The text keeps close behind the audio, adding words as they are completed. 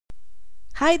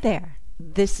Hi there,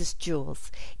 this is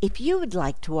Jules. If you would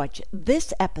like to watch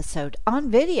this episode on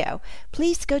video,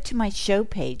 please go to my show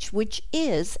page, which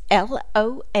is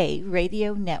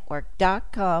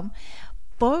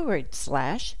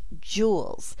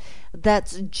loaradioNetwork.com/Jules.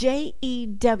 That's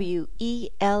JEWELS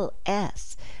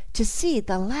to see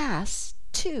the last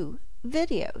two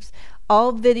videos.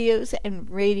 All videos and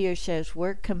radio shows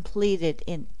were completed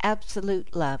in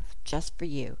absolute love just for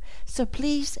you. So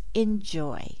please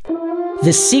enjoy.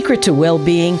 The secret to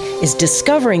well-being is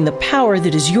discovering the power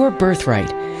that is your birthright,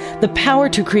 the power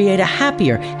to create a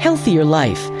happier, healthier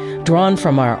life, drawn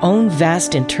from our own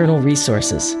vast internal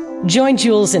resources. Join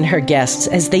Jules and her guests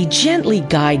as they gently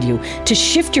guide you to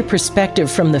shift your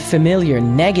perspective from the familiar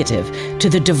negative to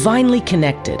the divinely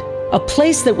connected, a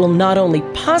place that will not only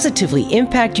positively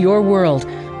impact your world,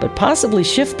 but possibly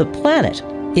shift the planet.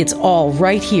 It's all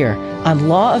right here on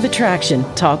Law of Attraction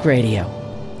Talk Radio.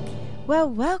 Well,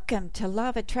 welcome to Law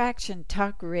of Attraction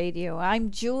Talk Radio. I'm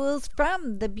Jules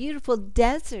from the beautiful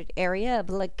desert area of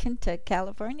La Quinta,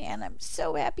 California, and I'm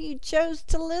so happy you chose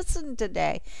to listen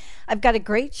today. I've got a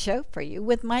great show for you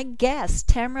with my guest,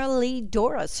 Tamara Lee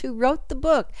Doris, who wrote the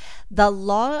book, The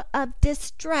Law of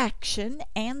Distraction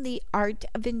and the Art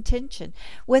of Intention,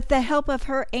 with the help of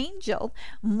her angel,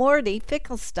 Morty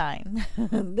Finkelstein.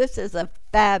 This is a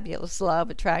fabulous Law of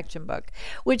Attraction book,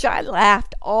 which I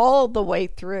laughed all the way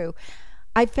through.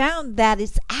 I found that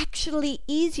it's actually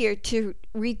easier to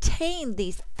retain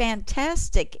these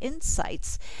fantastic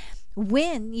insights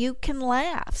when you can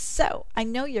laugh. So I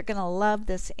know you're going to love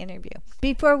this interview.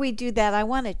 Before we do that, I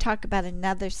want to talk about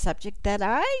another subject that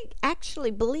I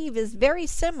actually believe is very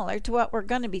similar to what we're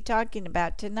going to be talking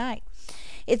about tonight.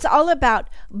 It's all about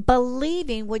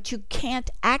believing what you can't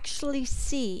actually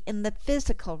see in the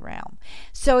physical realm.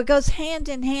 So it goes hand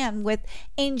in hand with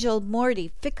Angel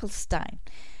Morty Finkelstein.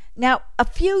 Now, a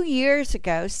few years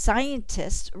ago,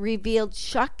 scientists revealed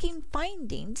shocking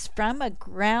findings from a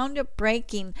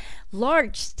groundbreaking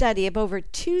large study of over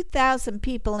 2,000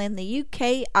 people in the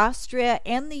UK, Austria,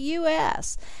 and the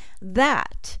US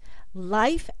that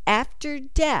life after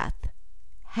death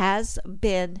has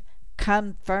been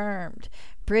confirmed.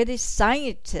 British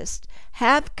scientists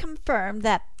have confirmed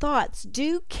that thoughts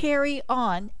do carry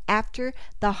on after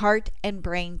the heart and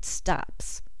brain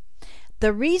stops.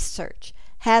 The research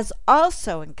has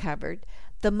also uncovered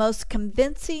the most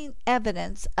convincing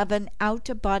evidence of an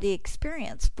out-of-body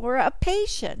experience for a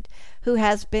patient who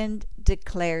has been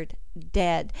declared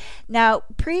dead. Now,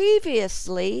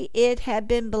 previously, it had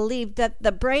been believed that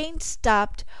the brain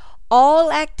stopped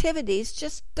all activities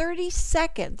just 30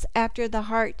 seconds after the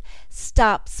heart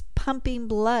stops pumping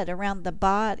blood around the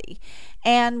body.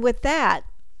 And with that,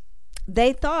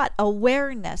 they thought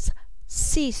awareness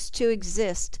ceased to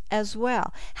exist as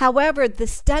well. However, the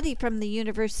study from the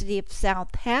University of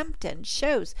Southampton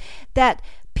shows that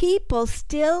people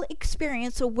still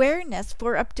experience awareness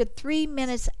for up to 3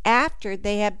 minutes after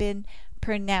they have been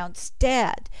pronounced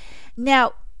dead.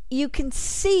 Now, you can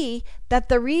see that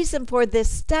the reason for this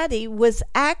study was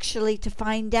actually to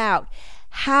find out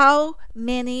how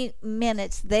many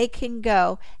minutes they can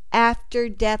go after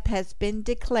death has been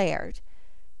declared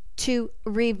to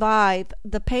revive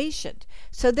the patient.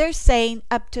 So they're saying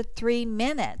up to 3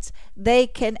 minutes they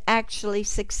can actually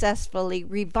successfully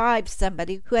revive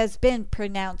somebody who has been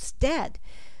pronounced dead.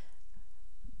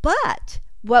 But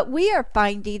what we are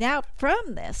finding out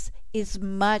from this is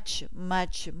much,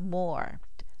 much more.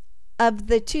 Of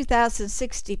the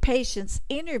 2,060 patients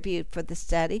interviewed for the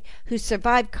study who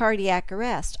survived cardiac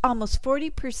arrest, almost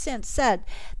 40% said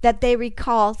that they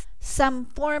recall some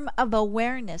form of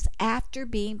awareness after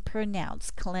being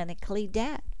pronounced clinically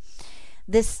dead.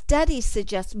 This study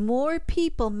suggests more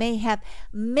people may have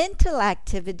mental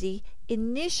activity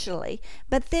initially,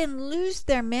 but then lose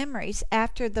their memories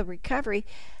after the recovery,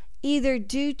 either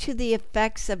due to the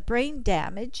effects of brain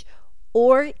damage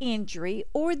or injury,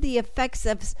 or the effects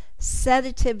of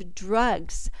sedative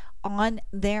drugs on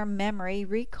their memory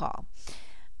recall.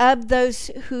 Of those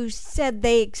who said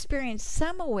they experienced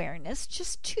some awareness,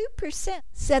 just 2%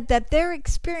 said that their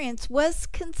experience was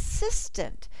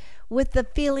consistent with the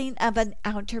feeling of an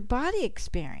outer body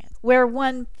experience, where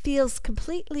one feels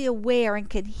completely aware and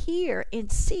can hear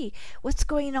and see what's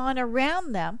going on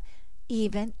around them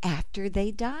even after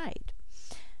they died.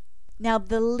 Now,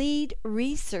 the lead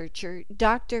researcher,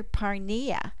 Dr.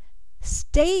 Parnia,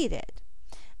 stated,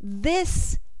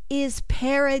 "This is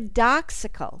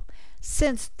paradoxical,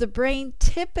 since the brain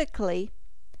typically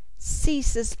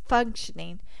ceases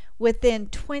functioning within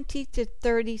 20 to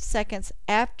 30 seconds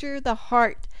after the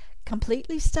heart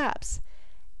completely stops,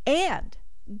 and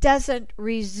doesn't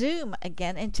resume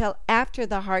again until after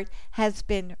the heart has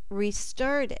been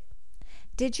restarted.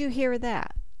 Did you hear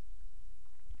that?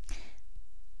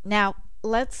 Now,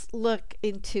 let's look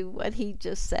into what he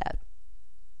just said.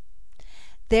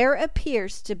 There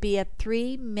appears to be a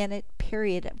 3-minute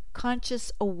period of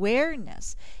conscious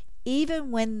awareness even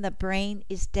when the brain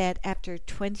is dead after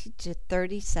 20 to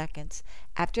 30 seconds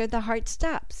after the heart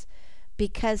stops,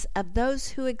 because of those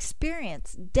who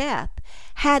experienced death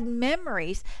had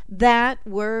memories that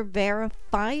were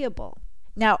verifiable.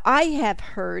 Now, I have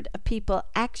heard of people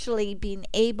actually being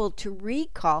able to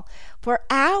recall for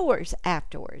hours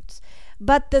afterwards,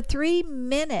 but the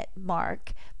 3-minute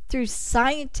mark through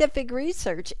scientific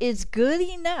research is good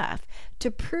enough to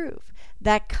prove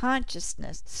that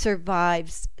consciousness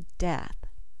survives death.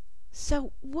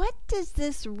 So what does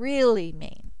this really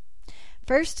mean?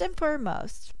 First and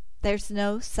foremost, there's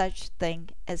no such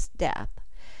thing as death.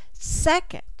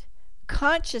 Second,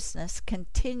 consciousness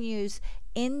continues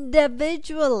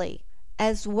individually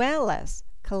as well as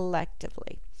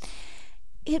collectively.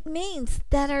 It means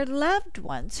that our loved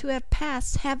ones who have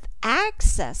passed have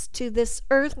access to this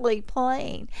earthly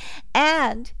plane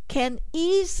and can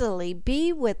easily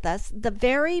be with us the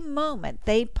very moment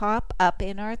they pop up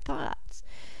in our thoughts.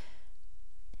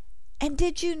 And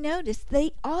did you notice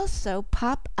they also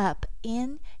pop up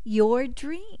in your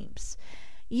dreams?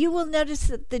 You will notice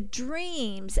that the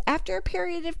dreams, after a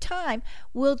period of time,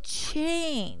 will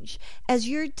change as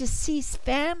your deceased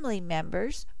family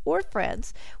members or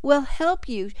friends will help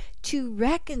you to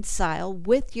reconcile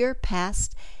with your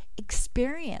past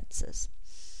experiences.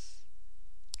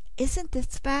 Isn't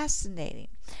this fascinating?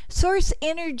 Source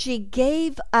Energy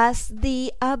gave us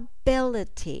the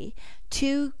ability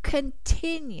to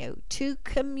continue to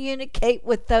communicate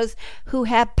with those who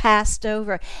have passed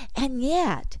over. And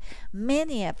yet,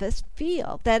 many of us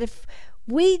feel that if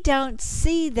we don't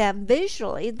see them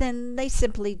visually, then they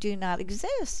simply do not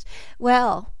exist.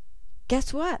 Well,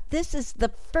 guess what? This is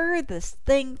the furthest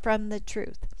thing from the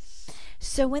truth.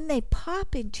 So when they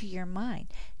pop into your mind,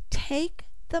 take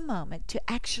the moment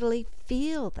to actually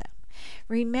feel them.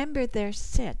 Remember their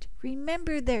scent.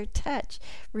 Remember their touch.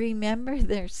 Remember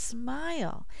their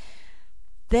smile.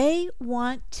 They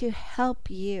want to help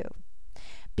you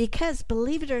because,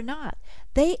 believe it or not,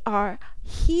 they are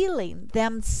healing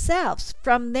themselves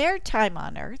from their time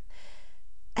on earth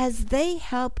as they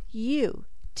help you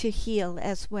to heal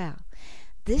as well.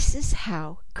 This is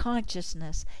how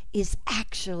consciousness is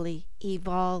actually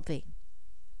evolving.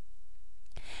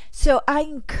 So I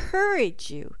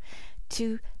encourage you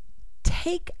to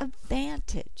take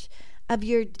advantage of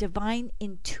your divine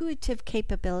intuitive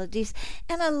capabilities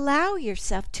and allow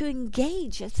yourself to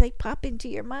engage as they pop into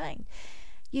your mind.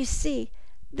 You see,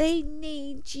 they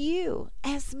need you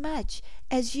as much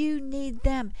as you need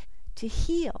them to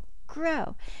heal,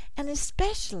 grow, and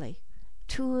especially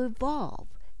to evolve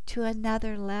to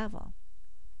another level.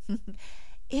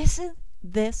 Isn't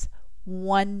this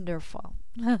wonderful?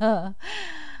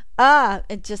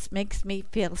 It just makes me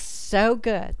feel so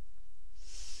good.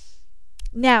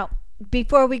 Now,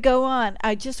 before we go on,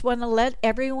 I just want to let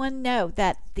everyone know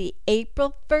that the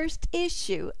April 1st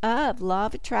issue of Law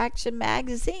of Attraction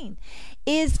magazine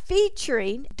is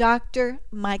featuring Dr.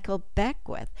 Michael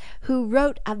Beckwith, who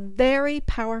wrote a very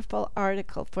powerful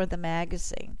article for the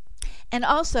magazine. And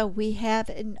also, we have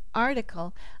an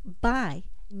article by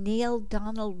Neil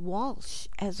Donald Walsh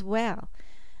as well.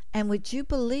 And would you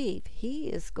believe he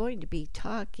is going to be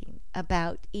talking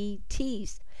about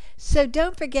ETs? So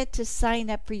don't forget to sign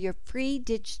up for your free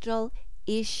digital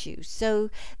issue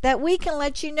so that we can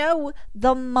let you know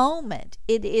the moment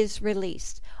it is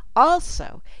released.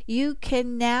 Also, you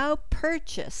can now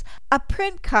purchase a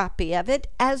print copy of it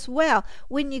as well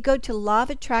when you go to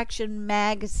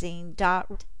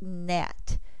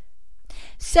lawofattractionmagazine.net.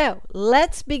 So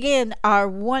let's begin our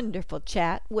wonderful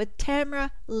chat with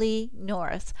Tamara Lee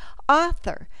Norris,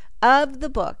 author of the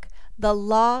book, The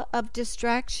Law of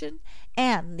Distraction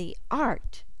and the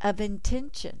Art of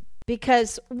Intention.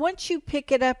 Because once you pick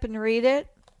it up and read it,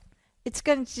 it's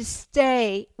going to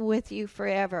stay with you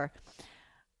forever.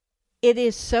 It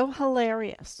is so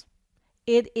hilarious.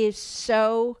 It is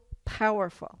so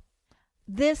powerful.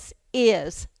 This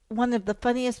is one of the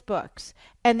funniest books.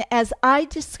 And as I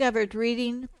discovered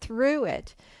reading through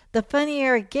it, the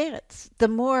funnier it gets, the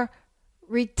more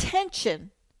retention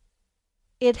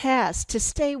it has to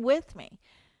stay with me.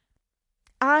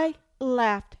 I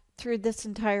laughed through this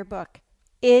entire book.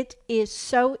 It is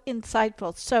so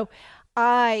insightful. So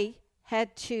I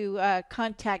had to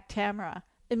contact Tamara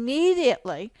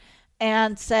immediately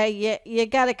and say, you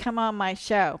got to come on my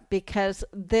show because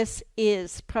this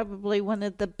is probably one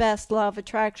of the best law of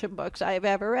attraction books I've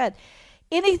ever read.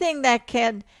 Anything that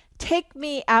can take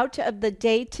me out of the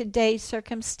day-to-day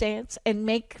circumstance and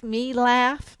make me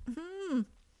laugh,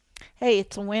 hey,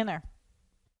 it's a winner.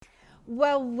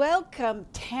 Well, welcome,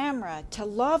 Tamara, to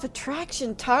Law of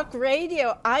Attraction Talk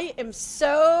Radio. I am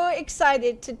so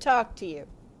excited to talk to you.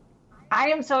 I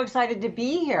am so excited to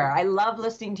be here. I love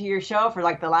listening to your show for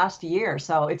like the last year,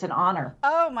 so it's an honor.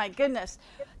 Oh, my goodness.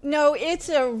 No, it's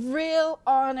a real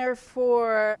honor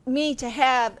for me to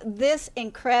have this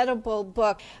incredible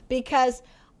book because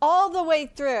all the way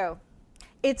through,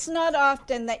 it's not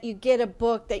often that you get a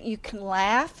book that you can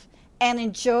laugh and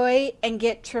enjoy and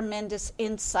get tremendous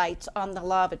insights on the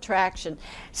law of attraction.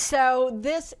 So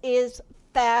this is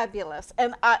fabulous.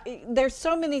 And there's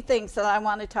so many things that I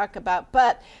want to talk about.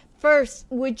 But first,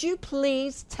 would you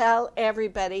please tell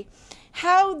everybody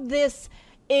how this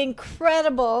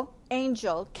incredible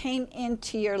angel came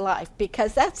into your life?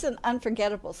 Because that's an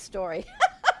unforgettable story.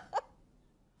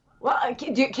 Well,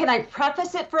 can I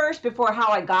preface it first before how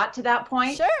I got to that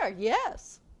point? Sure,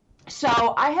 yes.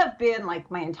 So I have been like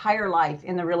my entire life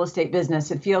in the real estate business.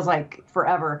 It feels like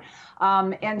forever.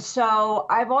 And so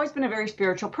I've always been a very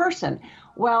spiritual person.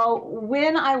 Well,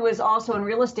 when I was also in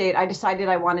real estate, I decided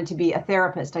I wanted to be a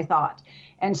therapist, I thought.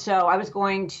 And so I was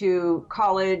going to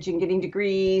college and getting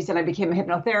degrees, and I became a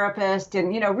hypnotherapist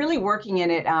and, really working in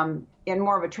it in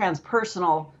more of a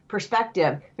transpersonal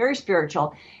perspective, very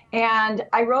spiritual. And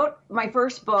I wrote my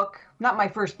first book, not my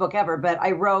first book ever, but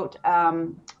I wrote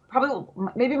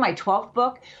maybe my 12th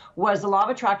book was The Law of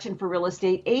Attraction for Real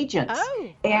Estate Agents. Oh.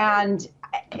 And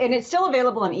it's still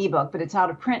available in ebook, but it's out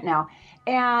of print now.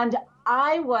 And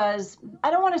I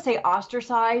don't want to say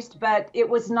ostracized, but it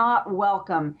was not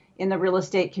welcome in the real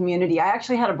estate community. I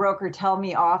actually had a broker tell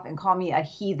me off and call me a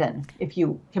heathen, if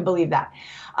you can believe that.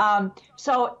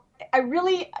 So I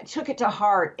really took it to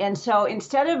heart. And so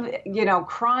instead of,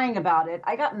 crying about it,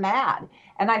 I got mad.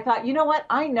 And I thought, you know what?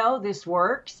 I know this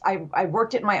works. I've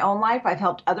worked it in my own life. I've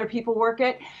helped other people work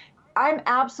it. I'm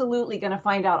absolutely going to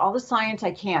find out all the science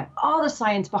I can, all the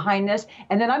science behind this,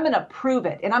 and then I'm going to prove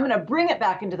it. And I'm going to bring it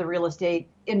back into the real estate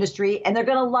industry, and they're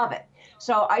going to love it.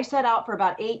 So I set out for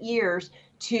about 8 years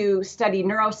to study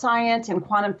neuroscience and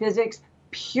quantum physics,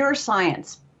 pure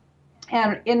science.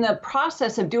 And in the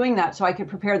process of doing that, so I could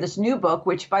prepare this new book,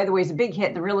 which, by the way, is a big hit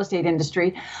in the real estate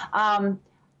industry,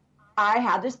 I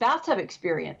had this bathtub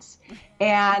experience.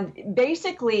 And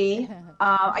basically,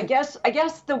 I guess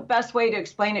the best way to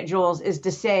explain it, Jules, is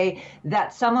to say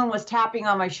that someone was tapping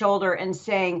on my shoulder and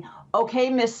saying, okay,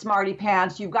 Miss Smarty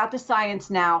Pants, you've got the science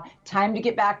now. Time to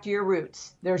get back to your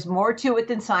roots. There's more to it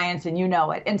than science, and you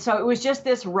know it. And so it was just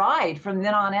this ride from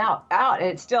then on out. And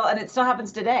it still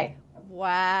happens today.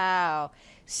 Wow.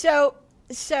 So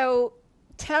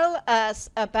tell us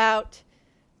about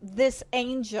this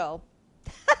angel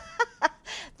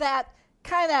that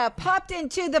kind of popped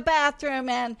into the bathroom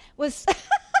and was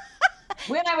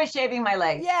when I was shaving my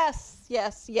legs.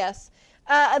 Yes.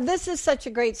 This is such a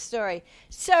great story.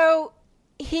 So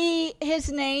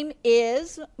his name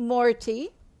is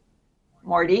Morty.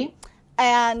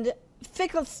 And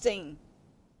Finkelstein.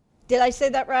 Did I say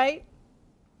that right?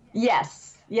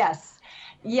 Yes.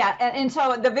 Yeah, and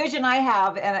so the vision I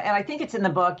have, and I think it's in the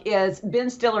book, is Ben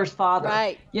Stiller's father.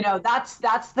 Right. That's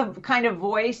the kind of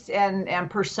voice and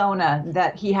persona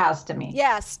that he has to me.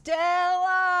 Yeah,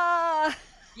 Stella.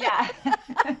 Yeah.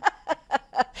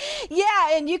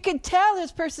 Yeah, and you can tell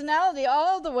his personality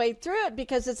all the way through it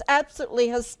because it's absolutely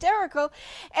hysterical.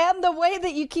 And the way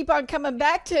that you keep on coming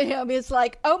back to him is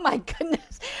like, oh my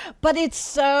goodness. But it's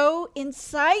so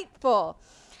insightful.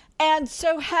 And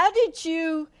so how did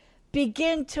you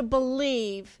begin to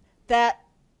believe that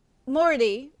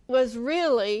Morty was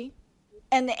really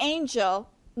an angel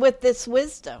with this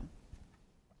wisdom?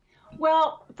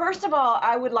 Well, first of all,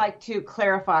 I would like to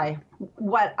clarify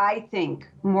what I think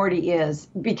Morty is,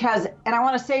 because, and I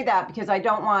want to say that because I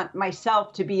don't want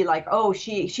myself to be like, oh,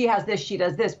 she has this, she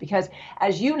does this, because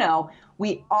as you know,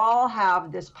 we all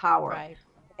have this power. Right.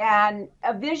 And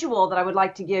a visual that I would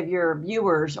like to give your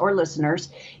viewers or listeners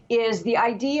is the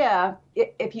idea,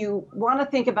 if you want to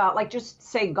think about, like, just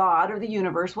say God or the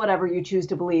universe, whatever you choose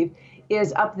to believe,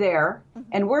 is up there.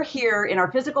 And we're here in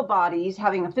our physical bodies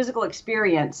having a physical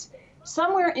experience.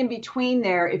 Somewhere in between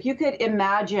there, if you could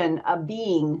imagine a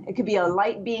being, it could be a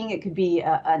light being, it could be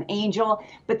an angel,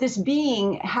 but this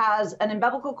being has an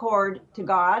umbilical cord to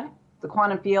God, the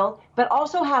quantum field, but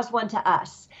also has one to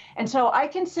us. And so I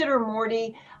consider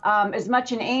Morty as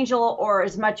much an angel or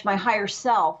as much my higher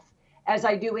self as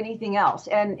I do anything else.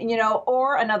 And,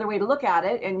 or another way to look at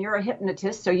it, and you're a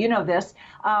hypnotist, so you know this,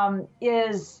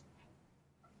 is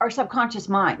our subconscious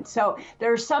mind. So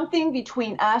there's something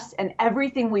between us and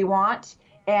everything we want,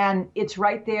 and it's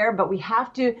right there, but we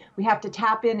have to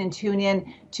tap in and tune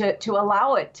in to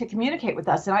allow it to communicate with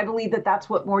us. And I believe that that's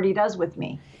what Morty does with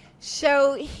me.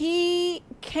 So he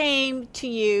came to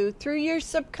you through your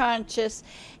subconscious,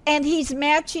 and he's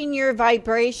matching your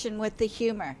vibration with the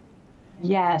humor.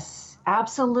 Yes,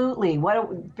 absolutely.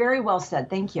 Very well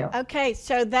said. Thank you. Okay,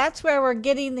 so that's where we're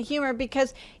getting the humor,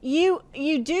 because you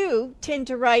do tend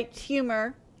to write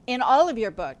humor in all of your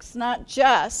books, not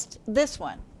just this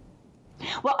one.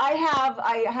 Well, I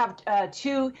have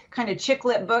two kind of chick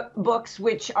lit books,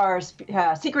 which are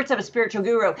Secrets of a Spiritual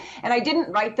Guru, and I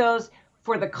didn't write those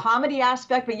for the comedy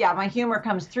aspect, but yeah, my humor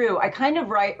comes through. I kind of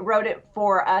wrote it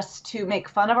for us to make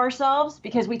fun of ourselves,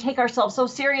 because we take ourselves so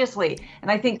seriously, and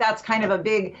I think that's kind of a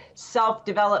big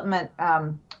self-development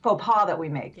faux pas that we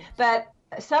make. Yes. But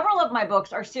several of my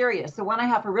books are serious. The one I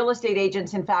have for real estate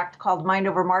agents, in fact, called Mind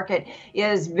Over Market,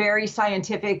 is very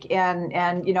scientific and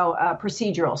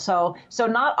procedural. So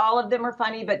not all of them are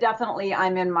funny, but definitely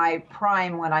I'm in my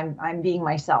prime when I'm being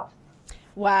myself.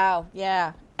 Wow,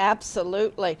 yeah.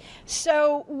 Absolutely.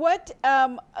 So what,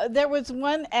 there was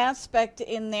one aspect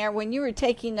in there when you were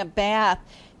taking a bath,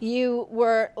 you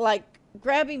were like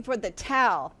grabbing for the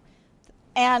towel,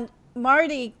 and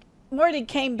Morty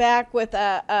came back with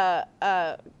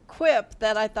a quip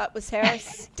that I thought was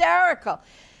hysterical.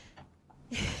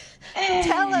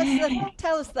 Tell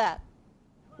us that.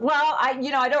 Well,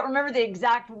 I don't remember the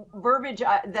exact verbiage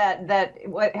that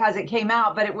as it came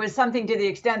out, but it was something to the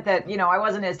extent that, I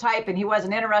wasn't his type and he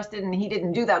wasn't interested and he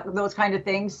didn't do those kind of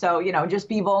things. So, just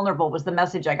be vulnerable was the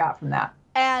message I got from that.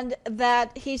 And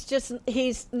that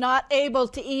he's not able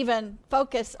to even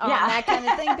focus on that kind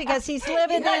of thing, because he's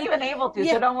living he's not even able to,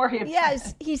 so don't worry about it.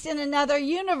 Yes, he's in another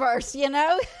universe,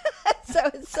 So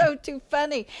it's so too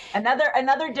funny.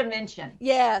 Another dimension.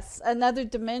 Yes, another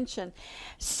dimension.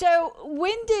 So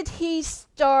when did he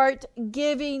start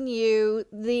giving you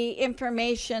the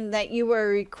information that you were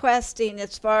requesting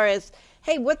as far as,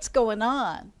 hey, what's going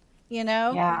on?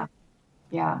 Yeah.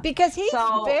 Because he's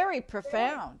very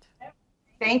profound.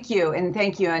 Thank you.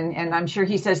 And I'm sure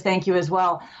he says thank you as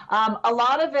well. A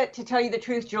lot of it, to tell you the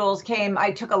truth, Jules,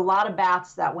 I took a lot of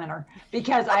baths that winter,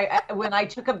 because when I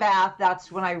took a bath,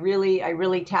 that's when I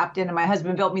really tapped in. And my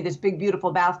husband built me this big,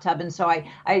 beautiful bathtub. And so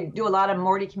I do a lot of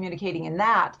Morty communicating in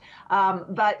that.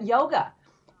 But yoga,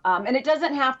 and it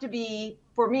doesn't have to be,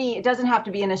 for me, it doesn't have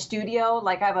to be in a studio.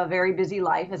 Like, I have a very busy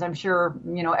life, as I'm sure,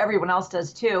 everyone else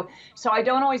does too. So I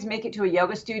don't always make it to a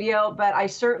yoga studio, but I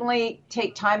certainly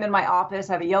take time in my office.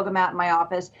 I have a yoga mat in my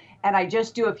office, and I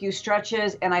just do a few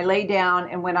stretches and I lay down.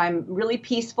 And when I'm really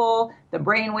peaceful, the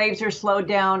brain waves are slowed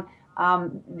down,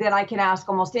 then I can ask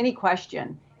almost any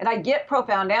question. And I get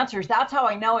profound answers. That's how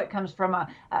I know it comes from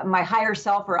my higher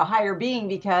self or a higher being,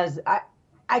 because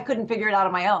I couldn't figure it out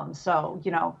on my own. So,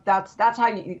 that's how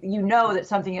you know that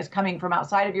something is coming from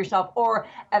outside of yourself or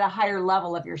at a higher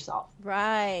level of yourself.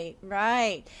 Right.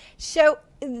 So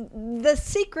the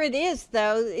secret is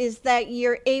that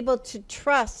you're able to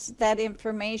trust that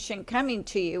information coming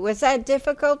to you. Was that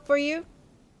difficult for you?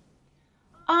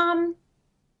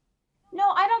 No,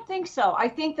 I don't think so. I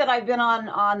think that I've been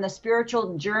on the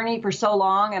spiritual journey for so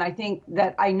long, and I think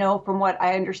that I know from what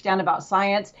I understand about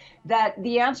science that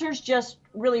the answers just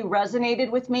really resonated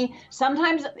with me.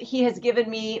 Sometimes it has given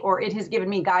me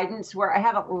guidance where I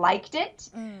haven't liked it,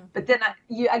 but then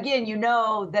you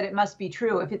know that it must be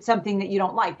true. If it's something that you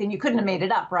don't like, then you couldn't have made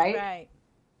it up, right? Right.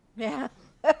 Yeah.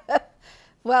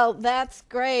 Well, that's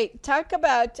great. Talk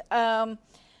about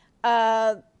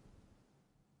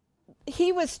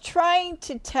he was trying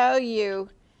to tell you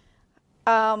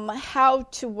how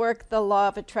to work the law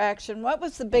of attraction. What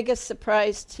was the biggest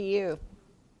surprise to you?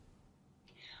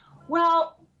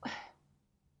 Well,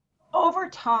 over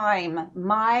time,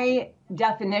 my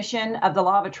definition of the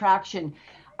law of attraction,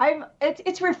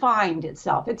 it's refined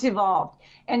itself. It's evolved.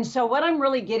 And so what I'm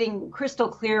really getting crystal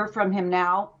clear from him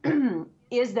now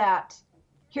is that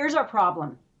here's our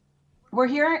problem. We're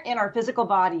here in our physical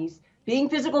bodies, being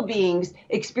physical beings,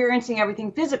 experiencing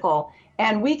everything physical.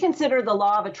 And we consider the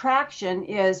law of attraction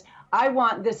is, I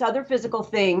want this other physical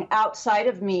thing outside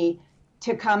of me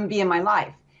to come be in my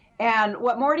life. And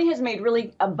what Morty has made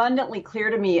really abundantly clear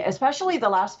to me, especially the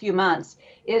last few months,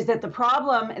 is that the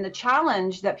problem and the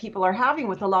challenge that people are having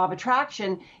with the law of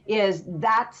attraction is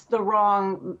that's the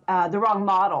wrong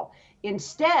model.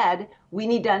 Instead, we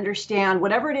need to understand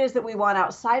whatever it is that we want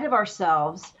outside of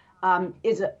ourselves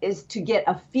is to get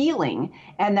a feeling,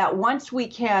 and that once we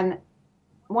can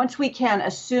once we can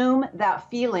assume that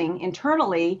feeling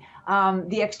internally,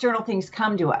 the external things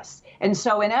come to us. And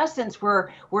so in essence, we're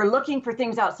looking for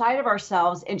things outside of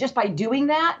ourselves. And just by doing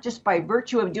that, just by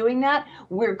virtue of doing that,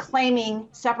 we're claiming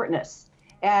separateness.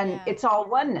 And it's all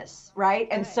oneness, right?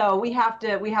 And so we have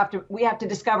to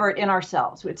discover it in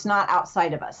ourselves. It's not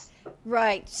outside of us.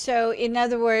 Right. So in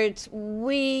other words,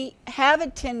 we have a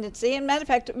tendency, and matter of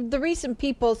fact, the reason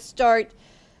people start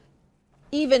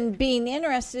even being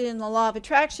interested in the law of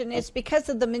attraction is because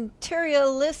of the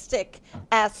materialistic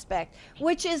aspect,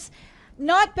 which is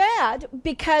not bad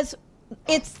because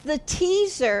it's the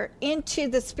teaser into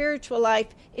the spiritual life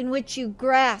in which you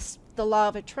grasp the law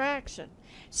of attraction.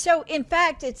 So in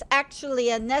fact, it's actually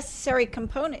a necessary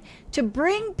component to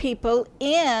bring people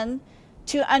in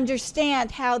to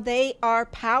understand how they are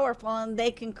powerful and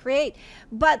they can create.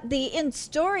 But the end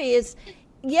story is,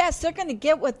 yes, they're going to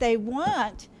get what they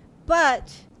want,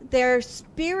 but they're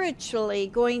spiritually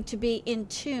going to be in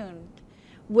tune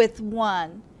with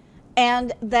one.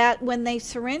 And that when they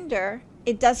surrender,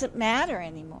 it doesn't matter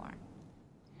anymore.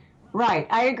 Right,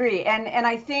 I agree, and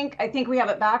I think we have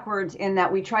it backwards in that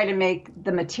we try to make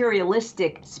the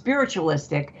materialistic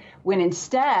spiritualistic, when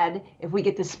instead, if we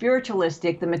get the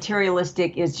spiritualistic, the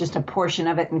materialistic is just a portion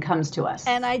of it and comes to us.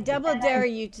 And I double dare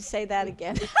you to say that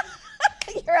again.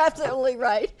 You're absolutely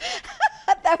right.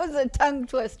 That was a tongue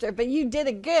twister, but you did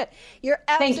it good. You're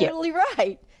absolutely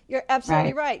right. You're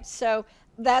absolutely right. So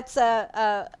that's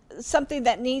something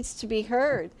that needs to be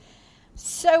heard.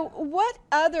 So what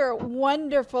other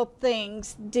wonderful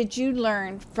things did you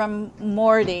learn from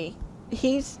Morty?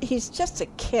 He's just a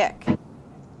kick.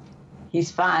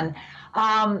 He's fun.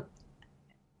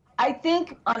 I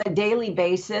think on a daily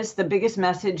basis, the biggest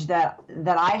message that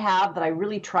I have, that I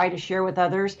really try to share with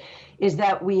others, is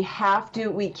that we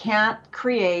can't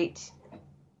create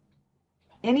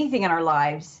anything in our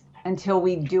lives until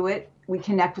we do it, we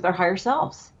connect with our higher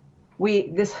selves.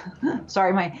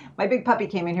 Sorry, my big puppy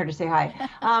came in here to say hi.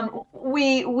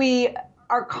 We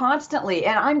are constantly,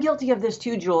 and I'm guilty of this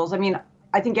too, Jules. I mean,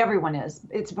 I think everyone is.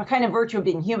 It's a kind of virtue of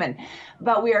being human.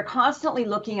 But we are constantly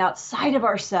looking outside of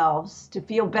ourselves to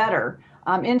feel better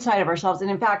inside of ourselves.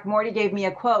 And in fact, Morty gave me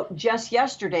a quote just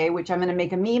yesterday, which I'm going to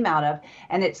make a meme out of.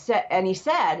 And he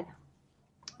said,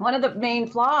 one of the main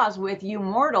flaws with you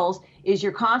mortals is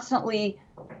you're constantly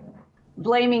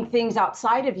blaming things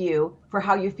outside of you for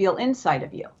how you feel inside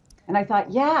of you. And I thought,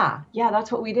 yeah,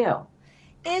 that's what we do.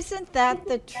 Isn't that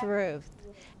the truth?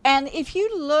 And if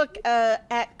you look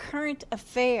at current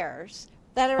affairs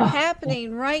that are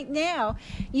happening right now,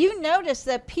 you notice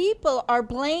that people are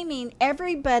blaming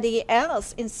everybody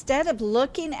else instead of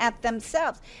looking at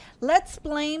themselves. Let's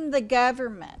blame the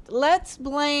government. Let's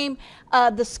blame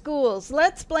the schools.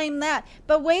 Let's blame that.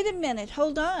 But wait a minute,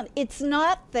 hold on. It's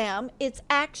not them. It's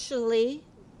actually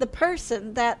the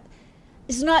person that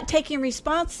is not taking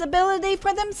responsibility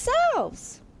for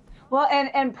themselves. Well,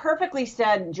 and perfectly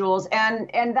said, Jules,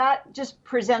 and that just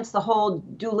presents the whole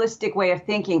dualistic way of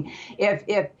thinking.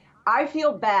 If I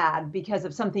feel bad because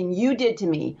of something you did to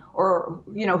me, or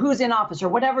who's in office or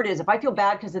whatever it is, if I feel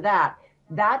bad because of that,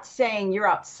 that's saying you're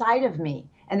outside of me.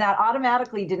 And that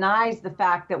automatically denies the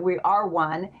fact that we are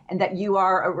one and that you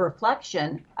are a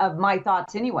reflection of my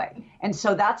thoughts anyway. And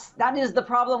so that is the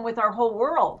problem with our whole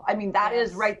world. I mean, that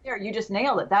is right there. You just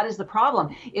nailed it. That is the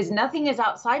problem, is nothing is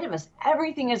outside of us.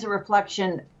 Everything is a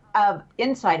reflection of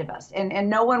inside of us, and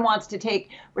no one wants to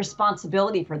take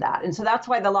responsibility for that. And so that's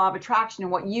why the law of attraction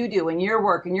and what you do in your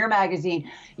work and your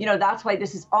magazine, that's why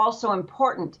this is also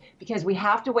important, because we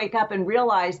have to wake up and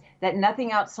realize that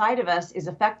nothing outside of us is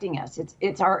affecting us.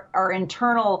 It's our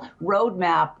internal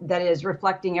roadmap that is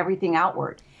reflecting everything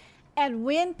outward. And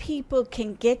when people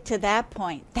can get to that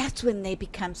point, that's when they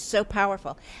become so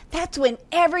powerful. That's when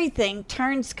everything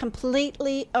turns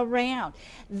completely around.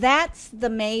 That's the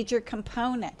major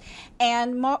component.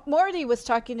 And Morty was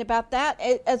talking about that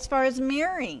as far as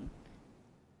mirroring.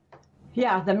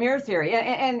 Yeah, the mirror theory.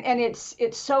 And it's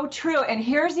so true. And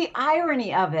here's the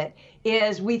irony of it,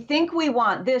 is we think we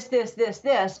want this,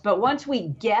 but once we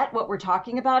get what we're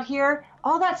talking about here,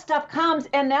 all that stuff comes,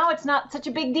 and now it's not such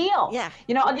a big deal. Yeah.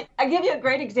 I'll give you a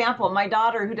great example. My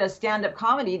daughter, who does stand-up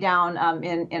comedy down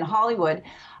in Hollywood,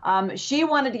 she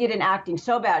wanted to get in acting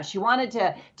so bad. She wanted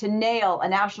to nail a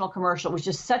national commercial. It was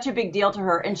just such a big deal to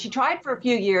her. And she tried for a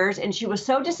few years, and she was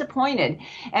so disappointed.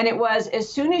 And it was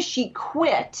as soon as she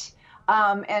quit,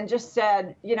 and just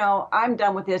said, I'm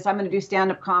done with this. I'm going to do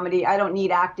stand-up comedy. I don't need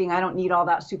acting. I don't need all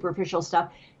that superficial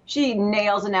stuff. She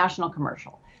nails a national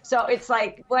commercial. So it's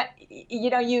like, when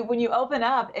you open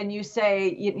up and you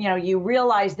say, you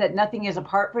realize that nothing is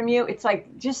apart from you, it's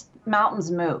like just mountains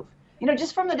move.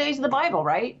 just from the days of the Bible,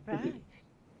 right? Right.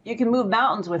 You can move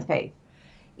mountains with faith.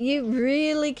 You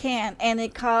really can, and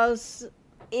it's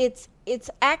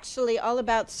actually all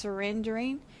about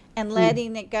surrendering and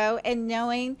letting it go and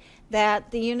knowing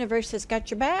that the universe has got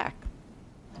your back.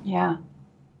 Yeah.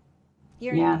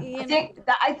 Yeah.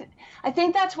 I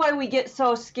think that's why we get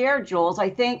so scared, Jules. I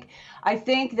think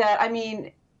that,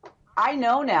 I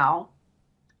know now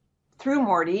through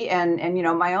Morty and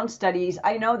my own studies,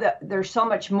 I know that there's so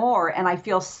much more, and I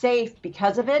feel safe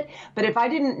because of it. But if I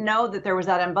didn't know that there was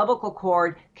that umbilical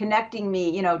cord connecting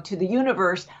me, to the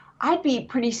universe, I'd be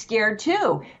pretty scared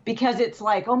too, because it's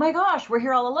like, oh my gosh, we're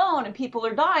here all alone and people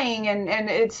are dying and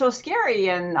it's so scary,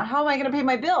 and how am I going to pay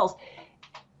my bills?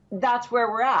 That's where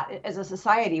we're at as a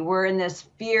society. We're in this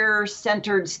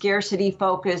fear-centered,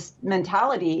 scarcity-focused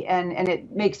mentality, and it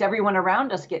makes everyone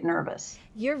around us get nervous.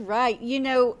 You're right.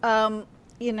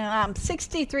 I'm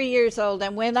 63 years old,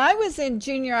 and when I was in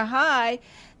junior high,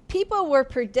 people were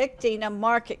predicting a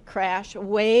market crash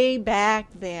way back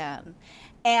then.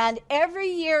 And every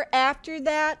year after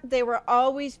that, they were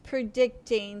always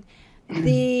predicting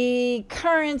the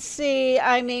currency.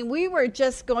 We were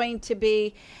just going to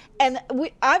be... And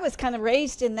I was kind of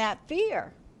raised in that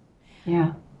fear.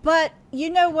 Yeah. But you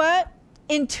know what?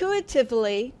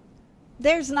 Intuitively,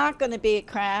 there's not going to be a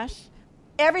crash.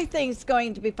 Everything's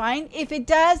going to be fine. If it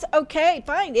does, okay,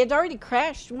 fine. It already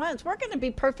crashed once. We're going to be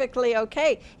perfectly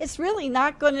okay. It's really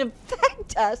not going to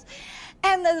affect us.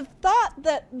 And the thought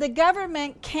that the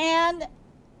government can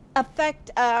affect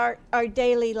our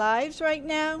daily lives right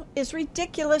now is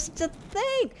ridiculous to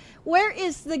think. Where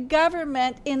is the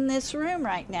government in this room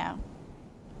right now?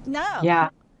 No. Yeah.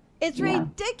 It's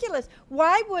ridiculous.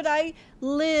 Why would I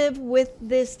live with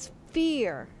this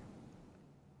fear?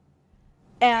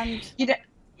 And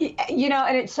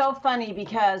and it's so funny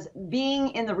because being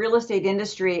in the real estate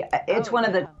industry, it's one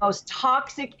of the most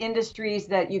toxic industries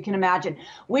that you can imagine,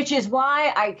 which is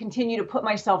why I continue to put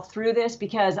myself through this,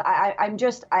 because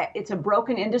it's a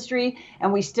broken industry,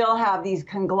 and we still have these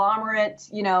conglomerates,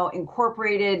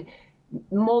 incorporated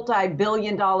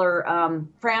multi-billion-dollar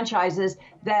franchises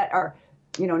that are,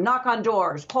 knock on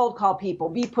doors, cold call people,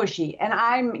 be pushy. And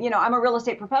I'm a real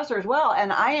estate professor as well.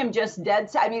 And I am just dead.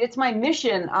 It's my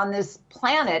mission on this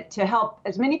planet to help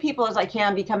as many people as I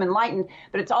can become enlightened.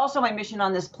 But it's also my mission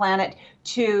on this planet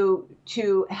to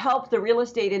help the real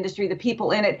estate industry, the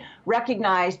people in it,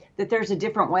 recognize that there's a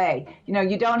different way.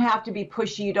 You don't have to be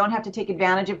pushy. You don't have to take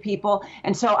advantage of people.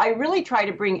 And so I really try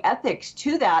to bring ethics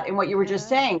to that in what you were just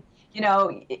saying.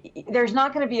 There's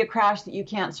not going to be a crash that you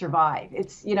can't survive.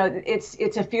 It's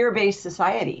a fear-based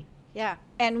society. Yeah,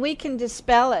 and we can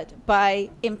dispel it by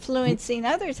influencing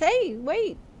others. Hey,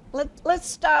 wait, let's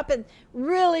stop and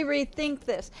really rethink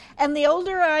this. And the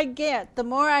older I get, the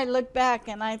more I look back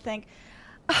and I think,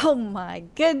 oh my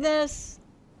goodness,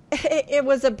 it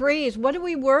was a breeze. What are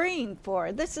we worrying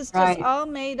for? This is just all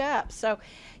made up. So,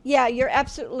 yeah, you're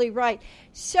absolutely right.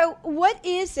 So what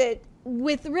is it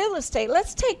with real estate?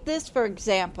 Let's take this for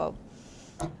example.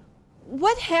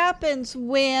 What happens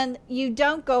when you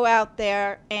don't go out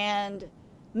there and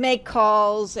make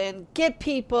calls and get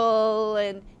people,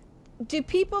 and do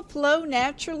people flow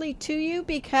naturally to you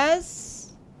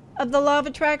because of the law of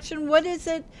attraction? What is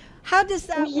it? How does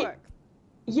that work?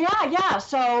 Yeah.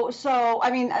 So I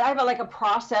have a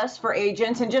process for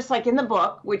agents, and just like in the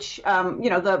book, which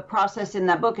the process in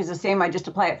that book is the same. I just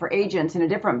apply it for agents in a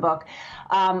different book.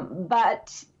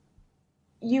 But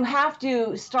you have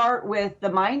to start with the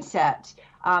mindset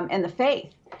and the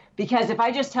faith. Because if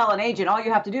I just tell an agent, all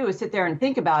you have to do is sit there and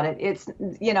think about it, it's,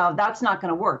 that's not going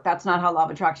to work. That's not how law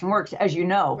of attraction works, as you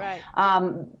know. Right.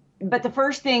 But the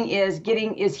first thing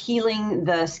is healing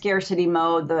the scarcity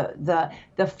mode, the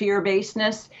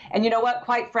fear-basedness. And you know what?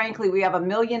 Quite frankly, we have 1.5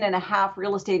 million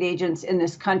real estate agents in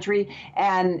this country,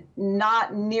 and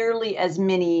not nearly as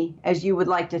many as you would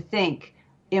like to think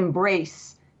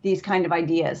embrace these kind of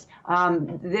ideas.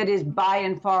 That is by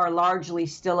and far largely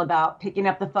still about picking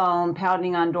up the phone,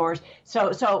 pounding on doors.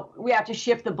 So we have to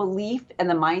shift the belief and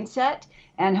the mindset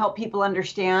and help people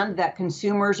understand that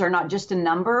consumers are not just a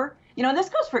number. And this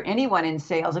goes for anyone in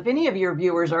sales. If any of your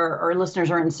viewers or listeners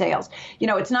are in sales,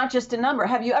 it's not just a number.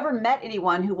 Have you ever met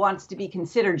anyone who wants to be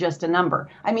considered just a number?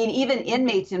 Even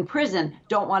inmates in prison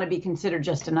don't want to be considered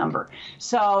just a number.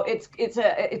 So it's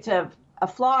a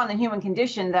flaw in the human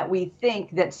condition that we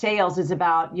think that sales is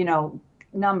about,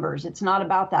 numbers. It's not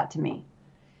about that to me.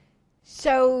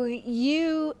 So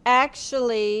you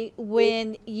actually,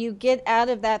 when you get out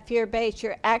of that fear base,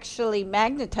 you're actually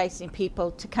magnetizing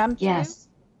people to come to you? Yes.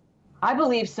 I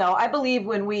believe so. I believe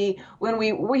when we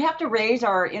have to raise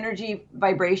our energy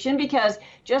vibration, because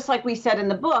just like we said in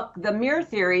the book, the mirror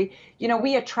theory,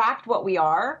 we attract what we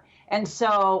are. And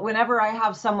so whenever I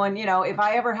have someone, if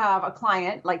I ever have a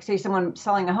client, like say someone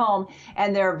selling a home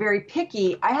and they're very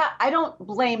picky, I don't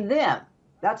blame them.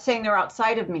 That's saying they're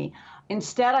outside of me.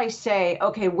 Instead, I say,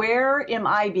 okay, where am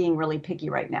I being really picky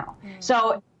right now? Mm-hmm.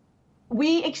 So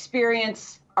we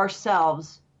experience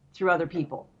ourselves through other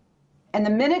people. And the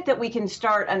minute that we can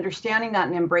start understanding that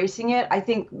and embracing it, I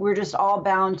think we're just all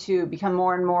bound to become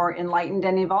more and more enlightened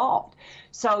and evolved.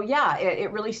 So yeah, it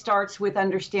really starts with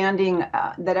understanding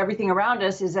that everything around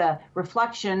us is a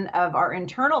reflection of our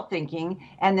internal thinking,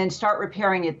 and then start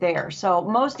repairing it there. So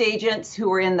most agents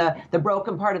who are in the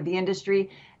broken part of the industry,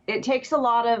 it takes a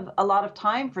lot of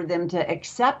time for them to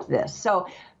accept this. So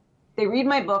they read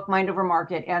my book, Mind Over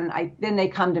Market, and then they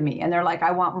come to me and they're like,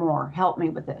 I want more, help me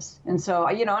with this. And so,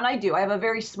 and I do. I have a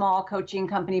very small coaching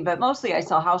company, but mostly I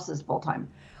sell houses full time.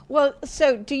 Well,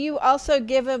 so do you also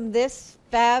give them this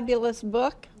fabulous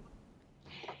book?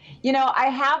 I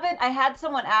haven't. I had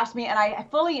someone ask me, and I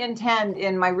fully intend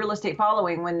in my real estate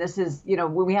following, when this is,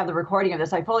 when we have the recording of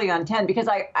this, I fully intend, because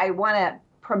I want to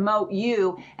promote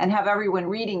you and have everyone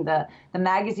reading the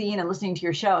magazine and listening to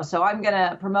your show. So I'm going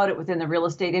to promote it within the real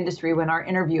estate industry when our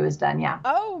interview is done. Yeah.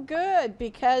 Oh, good.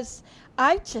 Because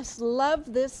I just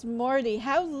love this, Morty.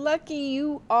 How lucky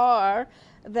you are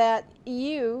that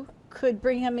you could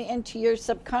bring him into your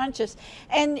subconscious.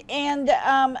 And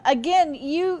again,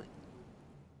 you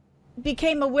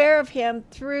became aware of him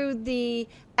through the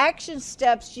action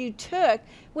steps you took,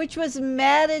 which was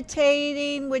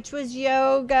meditating, which was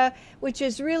yoga, which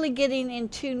is really getting in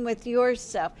tune with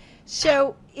yourself.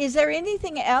 So is there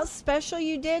anything else special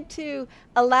you did to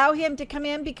allow him to come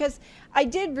in? Because I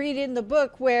did read in the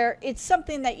book where it's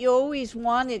something that you always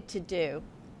wanted to do,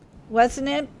 wasn't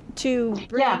it? To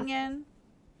bring in?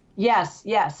 Yes.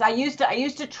 I used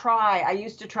to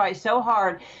try so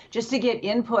hard just to get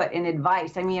input and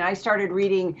advice. I mean, I started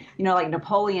reading, like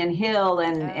Napoleon Hill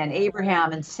and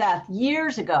Abraham and Seth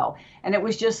years ago. And it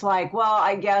was just like, well,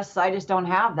 I guess I just don't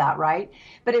have that, right?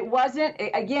 But it wasn't,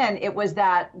 again, it was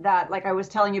that like I was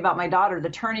telling you about my daughter, the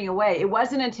turning away. It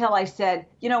wasn't until I said,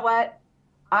 you know what,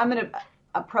 I'm going to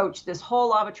approach this whole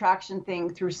law of attraction thing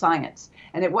through science.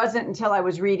 And it wasn't until I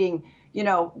was reading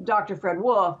Dr. Fred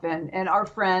Wolf and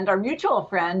our mutual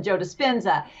friend, Joe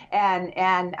Dispenza,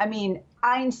 and I mean,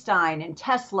 Einstein and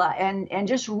Tesla and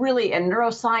just really, and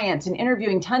neuroscience, and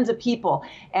interviewing tons of people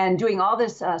and doing all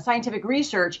this scientific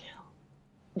research,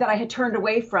 that I had turned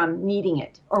away from needing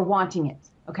it or wanting it.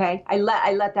 Okay. I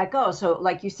let that go. So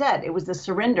like you said, it was the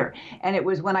surrender. And it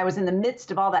was when I was in the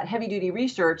midst of all that heavy duty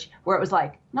research where it was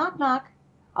like, knock, knock.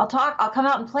 I'll come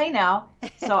out and play now.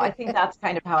 So I think that's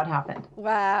kind of how it happened.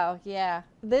 Wow. Yeah.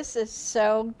 This is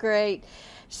so great.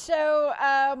 So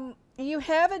you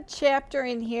have a chapter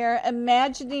in here,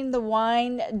 Imagining the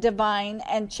Wine Divine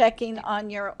and Checking on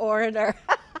Your Order.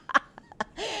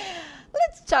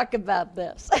 Let's talk about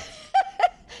this.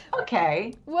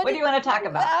 Okay. What do you want to talk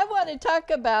about? I want to talk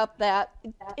about that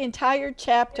entire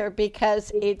chapter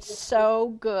because it's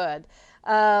so good.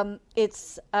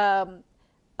 It's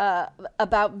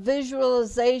about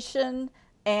visualization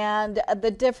and the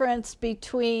difference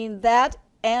between that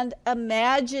and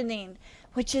imagining,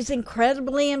 which is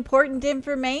incredibly important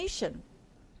information.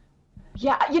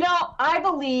 Yeah, I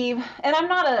believe, and I'm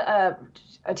not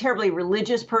a terribly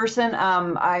religious person.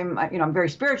 I'm very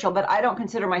spiritual, but I don't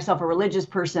consider myself a religious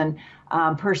person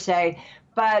per se.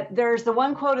 But there's the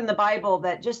one quote in the Bible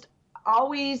that just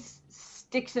always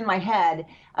sticks in my head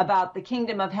about the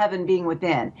kingdom of heaven being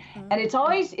within. Mm-hmm. And it's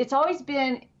always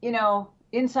been,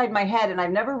 inside my head, and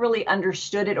I've never really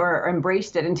understood it or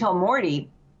embraced it until Morty.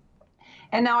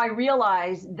 And now I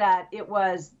realize that it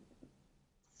was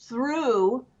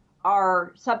through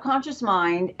our subconscious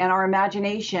mind and our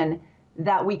imagination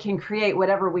that we can create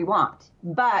whatever we want.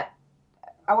 But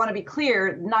I want to be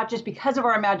clear, not just because of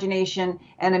our imagination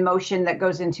and emotion that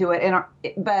goes into it,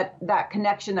 but that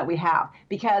connection that we have.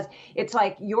 Because it's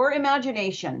like your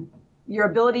imagination, your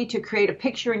ability to create a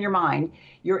picture in your mind,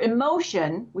 your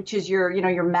emotion, which is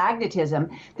your magnetism,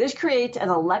 this creates an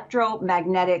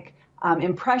electromagnetic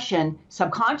impression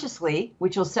subconsciously,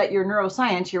 which will set your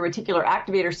neuroscience, your reticular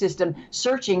activator system,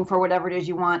 searching for whatever it is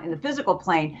you want in the physical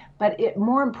plane. But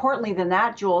more importantly than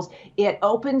that, Jules, it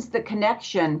opens the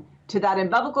connection to that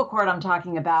umbilical cord I'm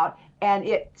talking about, and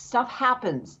stuff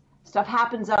happens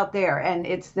out there, and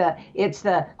it's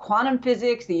the quantum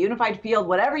physics, the unified field,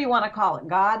 whatever you want to call it,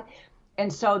 God.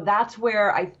 And so that's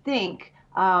where I think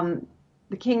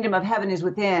the kingdom of heaven is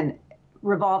within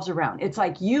revolves around. It's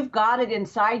like you've got it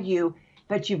inside you,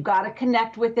 but you've got to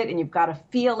connect with it and you've got to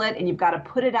feel it and you've got to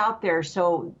put it out there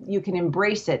so you can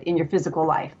embrace it in your physical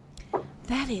life.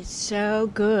 That is so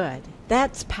good.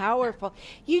 That's powerful.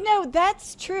 You know,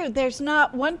 that's true. There's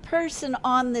not one person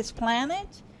on this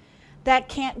planet that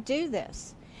can't do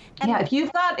this. And yeah, if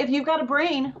you've got a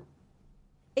brain.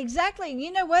 Exactly.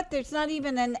 You know what? There's not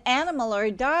even an animal or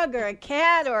a dog or a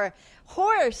cat or a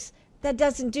horse that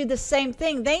doesn't do the same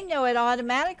thing. They know it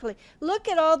automatically. Look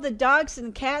at all the dogs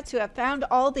and cats who have found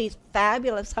all these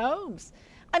fabulous homes.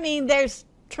 I mean, there's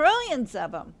trillions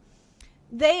of them.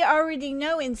 They already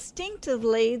know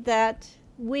instinctively that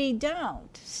we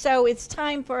don't. So it's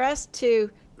time for us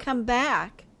to come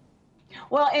back.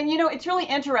 Well, and you know, it's really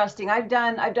interesting. I've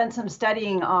done some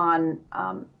studying on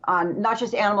not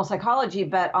just animal psychology,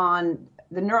 but on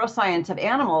the neuroscience of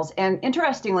animals. And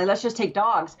interestingly, let's just take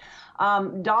dogs.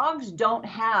 Dogs don't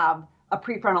have a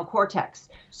prefrontal cortex,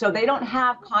 so they don't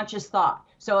have conscious thought.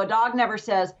 So a dog never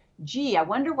says, "Gee, I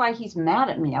wonder why he's mad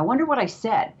at me. I wonder what I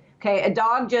said." Okay, a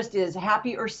dog just is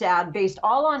happy or sad based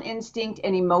all on instinct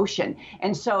and emotion.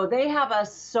 And so they have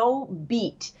us so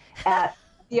beat at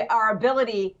our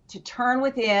ability to turn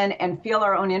within and feel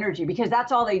our own energy, because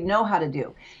that's all they know how to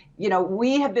do. You know,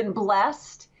 we have been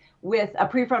blessed with a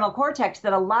prefrontal cortex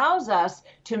that allows us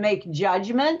to make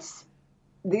judgments.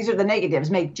 These are the negatives,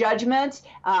 make judgments,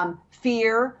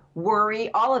 fear,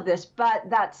 worry, all of this. But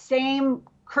that same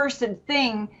cursed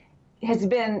thing has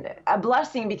been a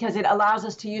blessing because it allows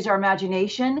us to use our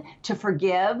imagination, to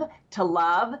forgive, to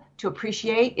love, to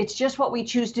appreciate. It's just what we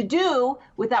choose to do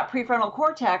with that prefrontal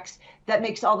cortex that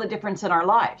makes all the difference in our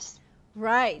lives.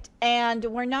 Right. And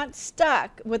we're not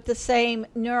stuck with the same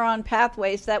neuron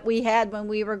pathways that we had when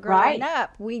we were growing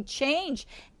up. We change,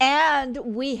 and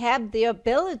we have the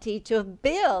ability to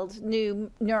build new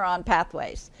neuron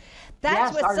pathways.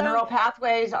 That's yes, our neural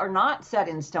pathways are not set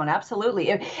in stone.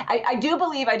 Absolutely. I do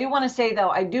believe, I do want to say though,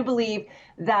 I do believe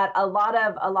that a lot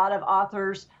of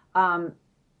authors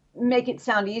make it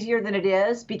sound easier than it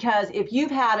is, because if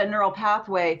you've had a neural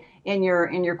pathway in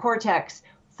your cortex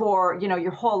for, you know,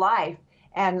 your whole life,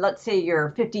 and let's say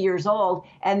you're 50 years old,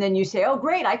 and then you say, oh,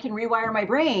 great, I can rewire my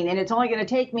brain, and it's only going to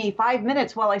take me 5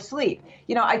 minutes while I sleep.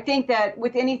 You know, I think that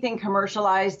with anything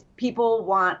commercialized, people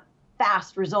want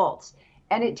fast results.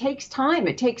 And it takes time.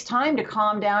 It takes time to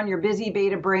calm down your busy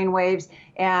beta brain waves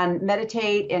and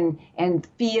meditate and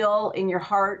feel in your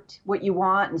heart what you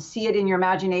want and see it in your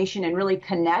imagination and really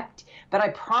connect. But I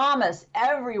promise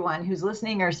everyone who's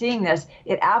listening or seeing this,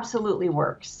 it absolutely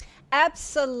works.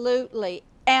 Absolutely.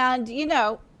 And, you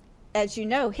know, as you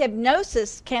know,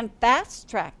 hypnosis can fast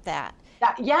track that.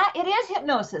 Yeah, it is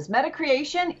hypnosis.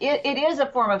 Metacreation, it is a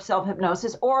form of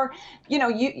self-hypnosis. Or, you know,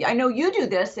 I know you do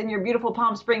this in your beautiful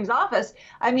Palm Springs office.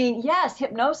 I mean, yes,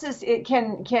 hypnosis, it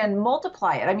can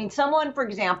multiply it. I mean, someone, for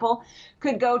example,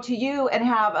 could go to you and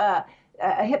have a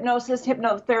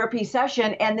hypnotherapy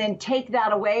session and then take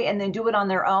that away and then do it on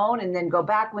their own and then go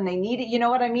back when they need it. You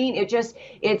know what I mean?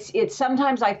 It's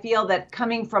sometimes I feel that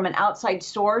coming from an outside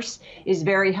source is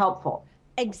very helpful.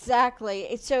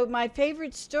 Exactly. So my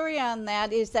favorite story on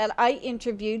that is that I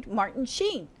interviewed Martin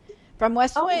Sheen from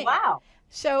West Wing. Oh, wow.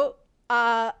 So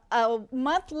a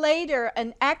month later,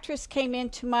 an actress came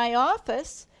into my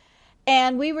office,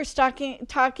 and we were talking,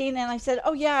 and I said,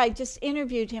 oh, yeah, I just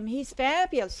interviewed him. He's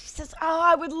fabulous. She says, oh,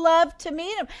 I would love to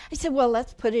meet him. I said, well,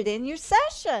 let's put it in your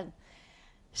session.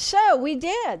 So we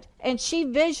did. And she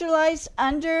visualized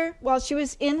while she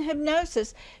was in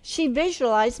hypnosis, she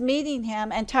visualized meeting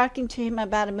him and talking to him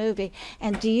about a movie.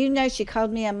 And do you know, she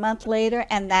called me a month later,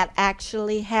 and that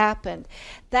actually happened.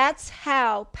 That's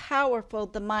how powerful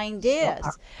the mind is.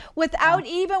 Without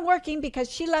even working, because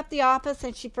she left the office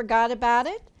and she forgot about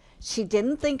it. She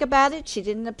didn't think about it. She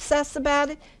didn't obsess about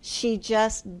it. She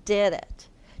just did it.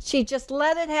 She just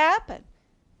let it happen.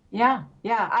 Yeah.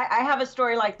 I have a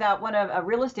story like that. One of a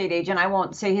real estate agent, I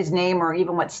won't say his name or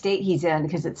even what state he's in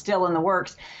because it's still in the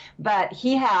works, but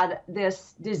he had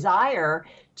this desire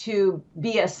to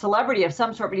be a celebrity of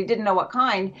some sort, but he didn't know what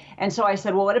kind. And so I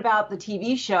said, well, what about the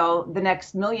TV show, The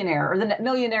Next Millionaire, or The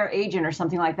Millionaire Agent or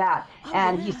something like that? Oh,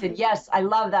 and yeah. He said, yes, I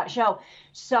love that show.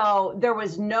 So there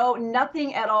was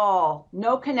nothing at all,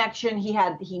 no connection.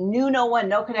 He knew no one,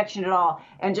 no connection at all.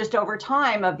 And just over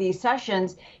time of these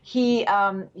sessions, he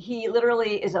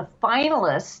literally is a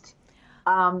finalist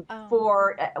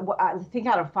for, I think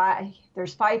out of 5,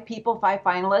 there's 5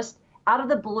 finalists. Out of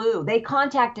the blue, they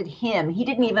contacted him. He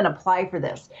didn't even apply for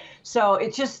this. So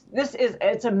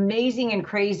it's amazing and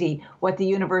crazy what the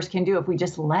universe can do if we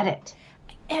just let it.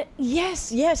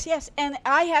 Yes. And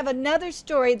I have another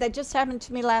story that just happened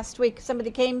to me last week.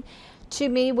 Somebody came to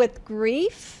me with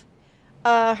grief.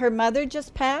 Her mother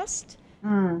just passed.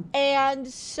 And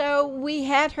so we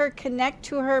had her connect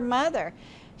to her mother.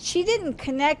 She didn't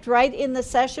connect right in the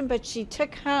session, but she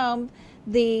took home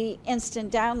the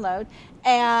instant download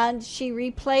and she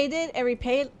replayed it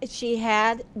and she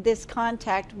had this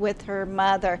contact with her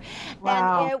mother.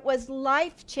 Wow. And it was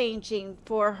life-changing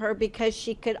for her because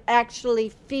she could actually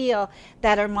feel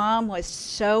that her mom was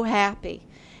so happy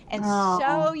and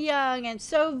so young and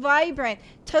so vibrant.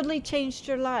 Totally changed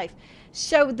her life.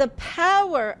 So the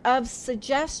power of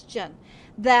suggestion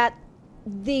that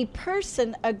the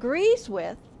person agrees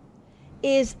with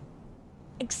is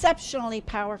exceptionally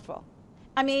powerful.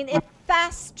 I mean, it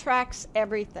fast tracks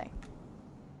everything.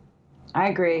 I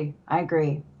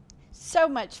agree. So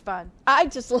much fun. I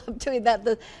just love doing that.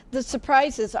 The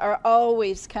surprises are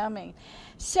always coming.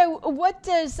 So what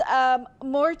does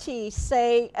Morty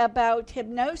say about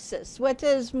hypnosis? What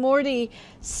does Morty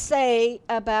say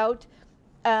about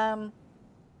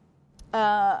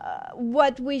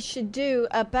what we should do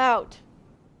about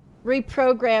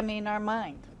reprogramming our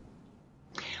mind?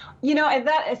 You know, and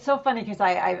that is so funny because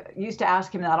I used to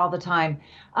ask him that all the time.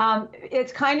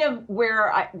 It's kind of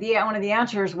where one of the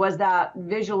answers was that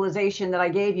visualization that I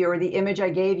gave you, or the image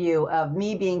I gave you of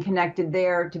me being connected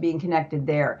there to being connected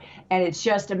there. And it's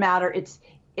just a matter,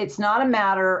 it's not a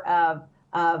matter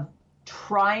of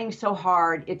trying so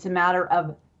hard. It's a matter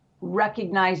of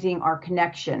recognizing our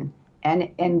connection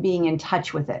and being in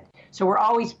touch with it. So we're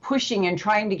always pushing and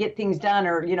trying to get things done,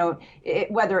 or, you know,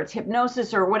 whether it's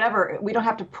hypnosis or whatever, we don't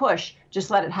have to push,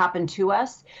 just let it happen to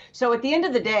us. So at the end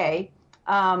of the day,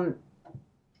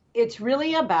 it's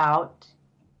really about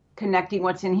connecting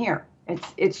what's in here.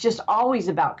 It's just always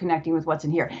about connecting with what's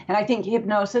in here. And I think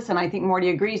hypnosis, and I think Morty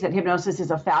agrees that hypnosis is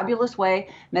a fabulous way.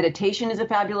 Meditation is a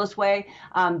fabulous way.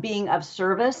 Being of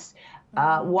service.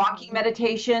 Walking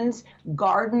meditations,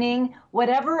 gardening,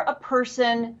 whatever a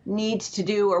person needs to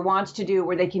do or wants to do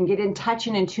where they can get in touch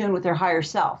and in tune with their higher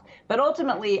self. But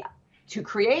ultimately, to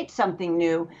create something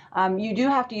new, you do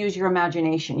have to use your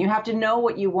imagination. You have to know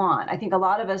what you want. I think a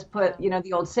lot of us put, you know,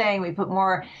 the old saying, we put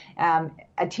more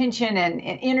attention and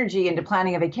energy into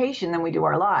planning a vacation than we do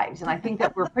our lives. And I think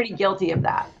that we're pretty guilty of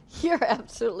that. You're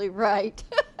absolutely right.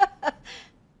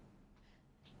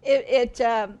 It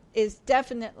is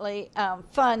definitely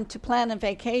fun to plan a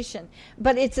vacation,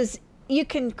 but you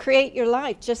can create your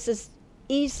life just as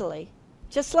easily,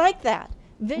 just like that.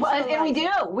 Well, and we do.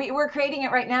 We're creating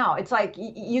it right now. It's like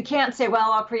you can't say,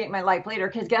 well, I'll create my life later,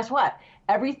 because guess what?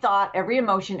 Every thought, every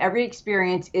emotion, every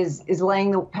experience is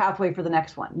laying the pathway for the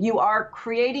next one. You are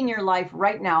creating your life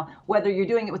right now, whether you're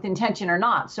doing it with intention or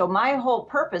not. So my whole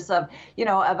purpose of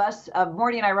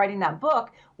Morty and I writing that book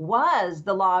was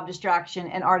the law of distraction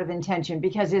and art of intention,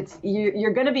 because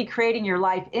you're going to be creating your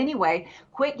life anyway.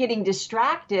 Quit getting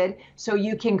distracted so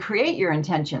you can create your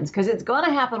intentions, because it's going to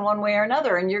happen one way or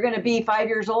another, and you're going to be 5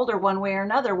 years older one way or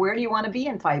another. Where do you want to be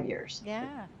in 5 years?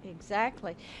 Yeah,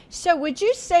 exactly. So would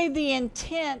you say the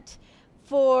intent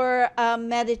for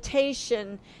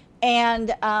meditation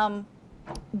and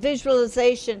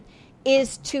visualization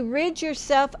is to rid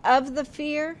yourself of the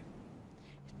fear?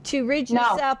 To rid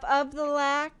yourself of the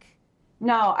lack?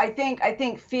 No, I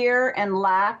think fear and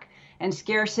lack and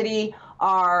scarcity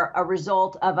are a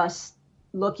result of us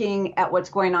looking at what's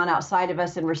going on outside of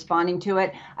us and responding to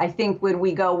it. I think when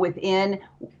we go within,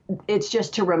 it's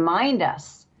just to remind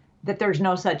us that there's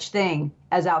no such thing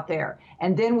as out there.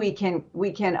 And then we can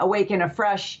awaken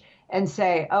afresh and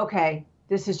say, okay,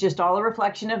 this is just all a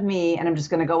reflection of me, and I'm just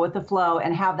going to go with the flow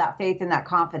and have that faith and that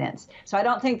confidence. So I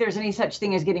don't think there's any such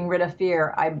thing as getting rid of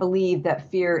fear. I believe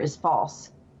that fear is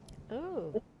false.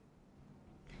 Ooh.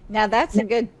 Now that's a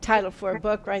good title for a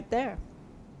book right there.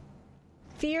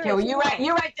 Fear. Okay, well, you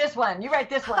write this one. You write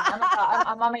this one.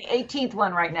 I'm on my 18th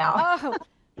one right now. Oh.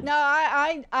 No,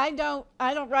 I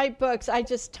don't write books. I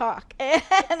just talk,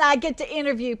 and I get to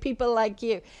interview people like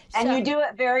you. And you do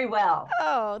it very well.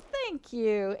 Oh, thank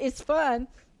you. It's fun.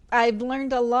 I've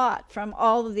learned a lot from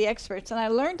all of the experts, and I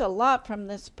learned a lot from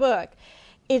this book.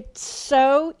 It's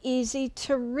so easy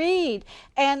to read,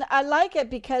 and I like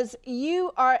it because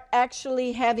you are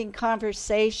actually having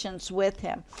conversations with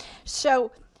him.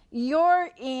 So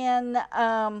you're in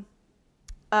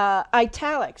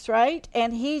italics, right?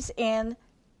 And he's in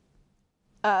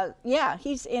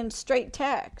he's in straight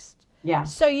text. Yeah.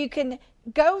 So you can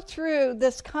go through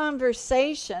this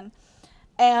conversation,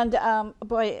 and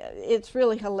boy, it's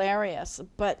really hilarious,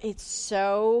 but it's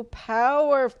so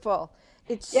powerful.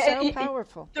 It's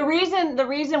powerful. The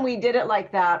reason we did it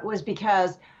like that was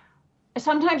because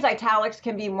sometimes italics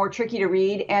can be more tricky to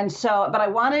read, and so, but I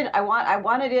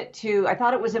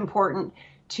thought it was important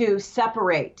to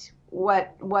separate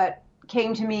what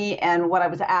came to me and what I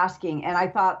was asking. And I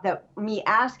thought that me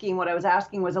asking what I was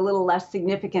asking was a little less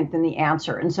significant than the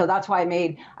answer. And so that's why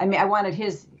I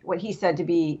wanted what he said to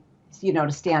be,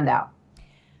 to stand out.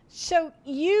 So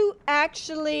you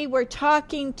actually were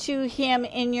talking to him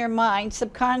in your mind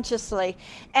subconsciously,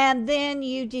 and then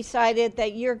you decided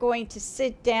that you're going to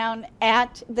sit down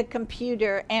at the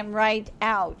computer and write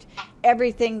out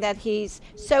everything that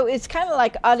so it's kind of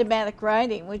like automatic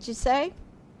writing, would you say?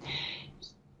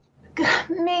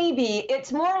 Maybe.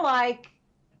 It's more like,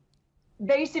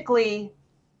 basically,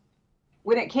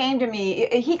 when it came to me,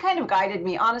 he kind of guided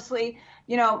me, honestly.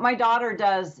 My daughter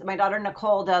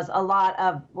Nicole does a lot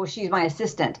of, she's my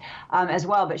assistant as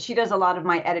well, but she does a lot of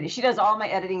my editing. She does all my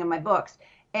editing in my books.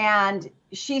 And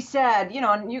she said,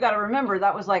 and you got to remember,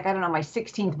 that was like, I don't know, my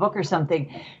 16th book or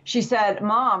something. She said,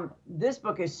 Mom, this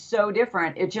book is so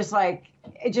different. It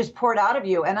just poured out of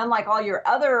you. And unlike all your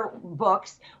other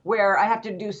books where I have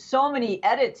to do so many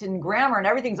edits and grammar and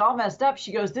everything's all messed up,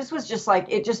 she goes, this was just like,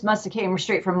 it just must have came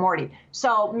straight from Morty.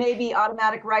 So maybe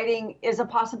automatic writing is a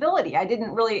possibility. I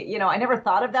didn't really, I never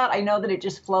thought of that. I know that it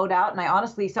just flowed out. And I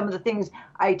honestly, some of the things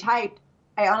I typed,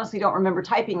 I honestly don't remember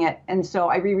typing it. And so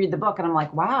I reread the book and I'm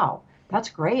like, wow, that's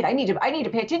great. I need to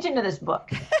pay attention to this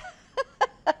book.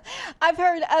 I've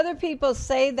heard other people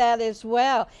say that as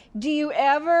well. Do you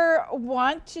ever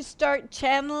want to start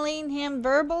channeling him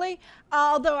verbally?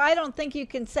 Although I don't think you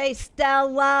can say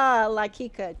Stella like he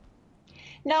could.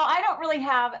 No, I don't really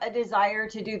have a desire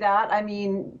to do that. I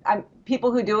mean,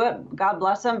 people who do it, God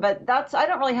bless them, but I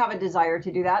don't really have a desire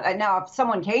to do that. Now, if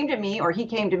someone came to me or he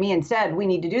came to me and said, we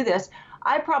need to do this,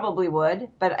 I probably would.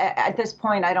 But at this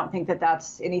point, I don't think that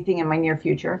that's anything in my near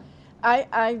future.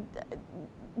 I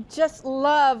just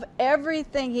love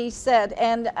everything he said.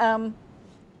 And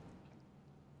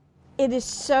it is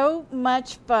so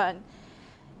much fun.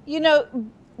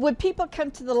 When people come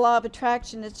to the law of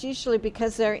attraction, it's usually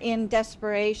because they're in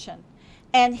desperation.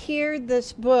 And here,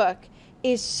 this book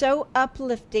is so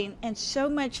uplifting and so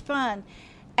much fun.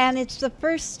 And it's the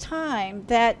first time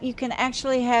that you can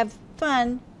actually have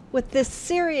fun with this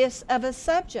serious of a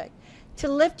subject to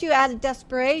lift you out of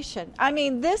desperation. I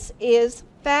mean, this is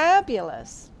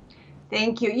fabulous.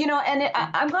 Thank you. And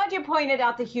I'm glad you pointed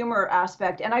out the humor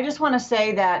aspect. And I just want to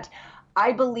say that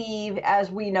I believe,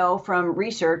 as we know from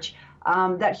research,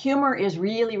 that humor is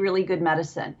really, really good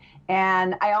medicine.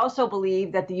 And I also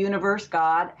believe that the universe,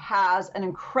 God, has an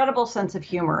incredible sense of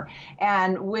humor.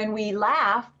 And when we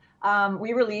laugh,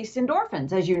 we release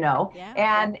endorphins, as you know.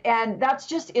 Yeah. And that's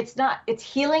just, it's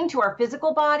healing to our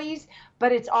physical bodies,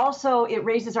 but it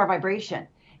raises our vibration.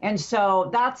 And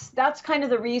so that's kind of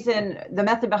the reason, the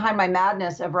method behind my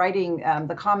madness of writing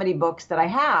the comedy books that I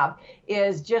have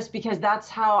is just because that's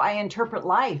how I interpret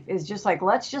life, is just like,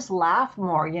 let's just laugh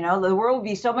more. The world would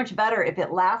be so much better if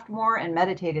it laughed more and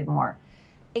meditated more.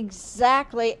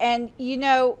 Exactly. And,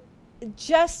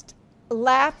 just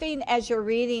laughing as you're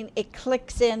reading, it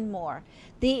clicks in more.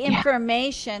 The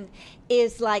information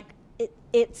is like,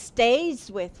 it stays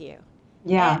with you.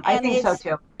 Yeah, I think so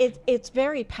too. It's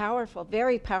very powerful,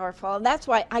 very powerful. And that's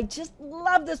why I just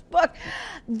love this book,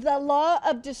 The Law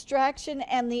of Distraction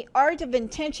and the Art of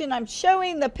Intention. I'm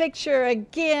showing the picture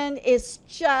again. It's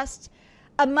just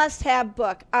a must-have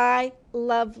book. I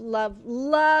love, love,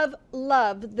 love,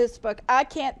 love this book. I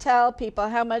can't tell people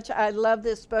how much I love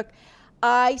this book.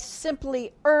 I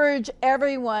simply urge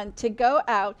everyone to go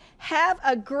out, have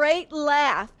a great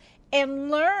laugh,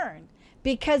 and learn,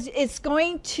 because it's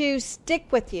going to stick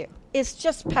with you. It's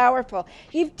just powerful.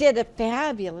 You did a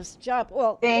fabulous job.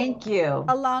 Well, thank you.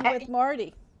 Along with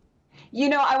Morty.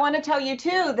 I want to tell you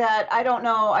too that I don't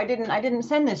know, I didn't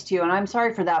send this to you, and I'm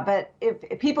sorry for that. But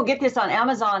if people get this on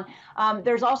Amazon,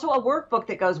 there's also a workbook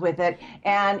that goes with it,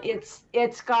 and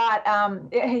it's got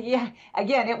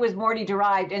again, it was Morty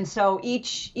derived, and so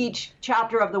each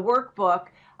chapter of the workbook.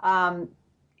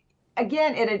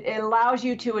 Again, it allows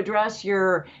you to address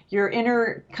your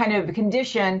inner kind of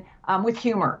condition with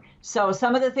humor. So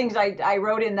some of the things I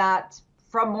wrote in that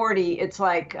from Morty, it's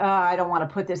like, I don't want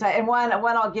to put this. And one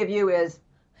I'll give you is,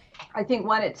 I think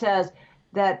one it says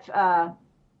that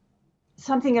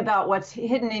something about what's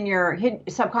hidden in your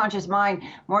subconscious mind.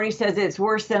 Morty says it's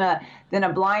worse than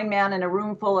a blind man in a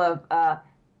room full of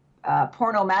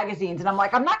porno magazines. And I'm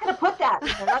like, I'm not going to put that.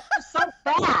 That's just so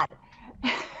bad.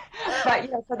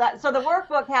 But so the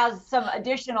workbook has some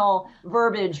additional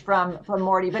verbiage from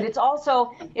Morty, but it's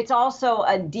also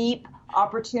a deep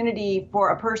opportunity for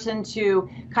a person to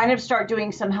kind of start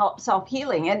doing some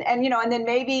self-healing, and then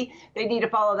maybe they need to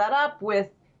follow that up with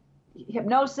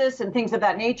hypnosis and things of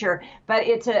that nature, but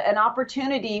it's an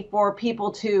opportunity for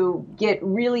people to get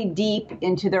really deep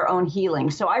into their own healing.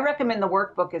 So I recommend the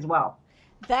workbook as well.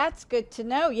 That's good to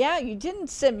know. Yeah, you didn't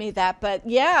send me that, but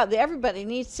yeah, everybody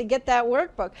needs to get that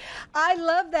workbook. I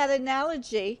love that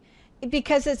analogy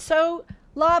because it's so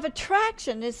law of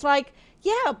attraction. It's like,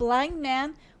 yeah, a blind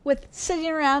man with sitting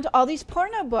around all these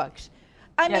porno books.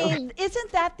 I mean,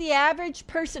 isn't that the average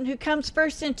person who comes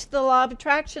first into the law of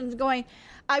attraction going,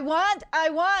 I want,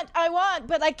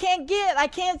 but I can't get, I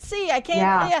can't see, I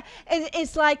can't. Yeah.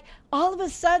 It's like all of a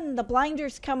sudden the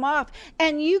blinders come off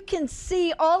and you can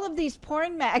see all of these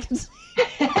porn magazines.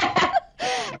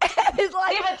 It's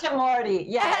like, give it to Morty.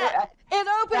 Yeah. It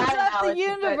opens up the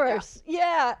universe. Good,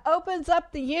 yeah, opens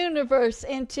up the universe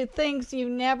into things you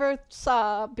never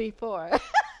saw before.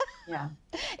 Yeah.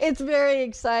 It's very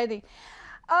exciting.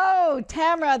 Oh,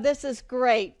 Tamara, this is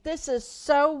great. This is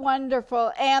so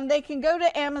wonderful. And they can go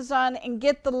to Amazon and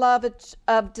get The Law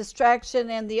of Distraction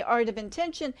and The Art of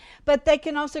Intention, but they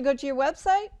can also go to your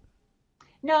website?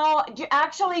 No,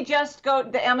 actually just go,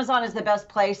 the Amazon is the best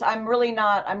place. I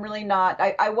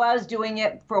was doing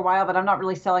it for a while, but I'm not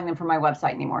really selling them from my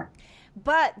website anymore.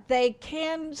 But they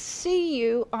can see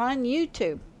you on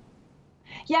YouTube.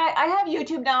 Yeah, I have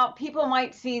YouTube now. People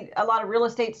might see a lot of real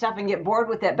estate stuff and get bored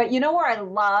with it. But you know where I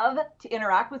love to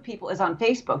interact with people is on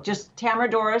Facebook. Just Tamara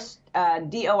Dorris,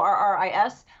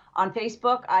 Dorris, on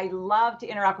Facebook. I love to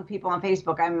interact with people on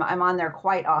Facebook. I'm on there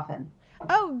quite often.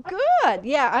 Oh, good.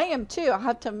 Yeah, I am too. I'll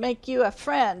have to make you a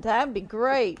friend. That'd be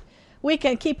great. We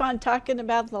can keep on talking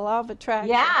about the law of attraction.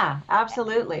 Yeah,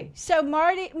 absolutely. So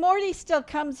Morty still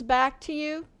comes back to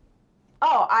you?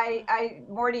 Oh,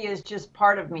 Morty is just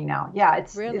part of me now. Yeah,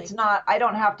 it's not, I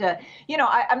don't have to,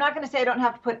 I'm not going to say I don't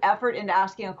have to put effort into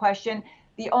asking a question.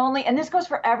 And this goes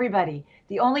for everybody,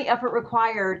 the only effort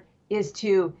required is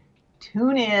to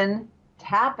tune in,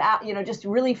 tap out, just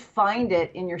really find it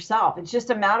in yourself. It's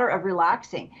just a matter of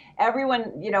relaxing.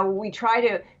 Everyone, we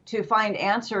try to find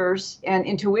answers and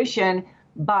intuition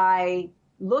by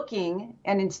looking,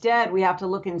 and instead we have to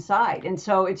look inside. And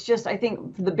so it's just, I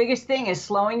think the biggest thing is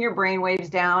slowing your brain waves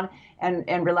down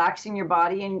and relaxing your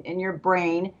body and your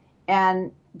brain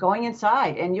and going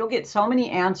inside, and you'll get so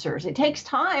many answers. It takes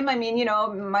time. I mean,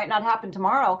 it might not happen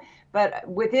tomorrow, but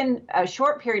within a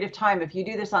short period of time, if you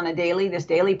do this on this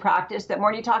daily practice that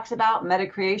Morty talks about, meta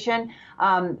creation,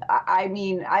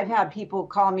 I've had people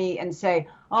call me and say,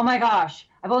 oh my gosh,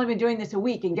 I've only been doing this a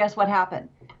week, and guess what happened?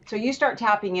 So you start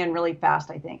tapping in really fast,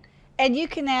 I think. And you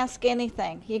can ask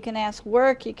anything. You can ask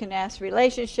work, you can ask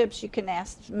relationships, you can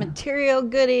ask material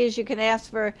goodies, you can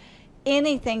ask for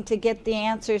anything to get the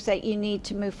answers that you need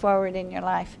to move forward in your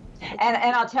life. And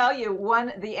I'll tell you,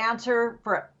 the answer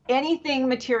for anything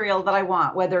material that I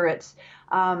want, whether it's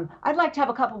I'd like to have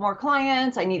a couple more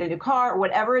clients, I need a new car, or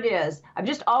whatever it is, I'm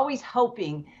just always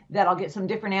hoping that I'll get some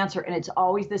different answer, and it's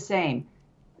always the same.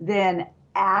 Then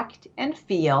act and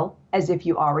feel as if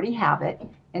you already have it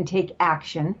and take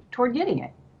action toward getting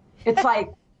it. It's like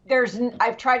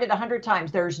I've tried it 100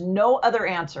 times. There's no other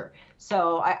answer.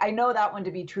 So I know that one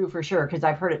to be true for sure because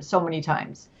I've heard it so many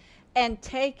times. And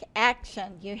take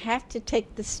action. You have to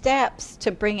take the steps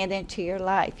to bring it into your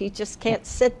life. You just can't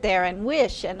sit there and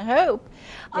wish and hope.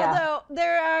 Yeah. Although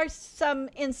there are some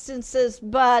instances,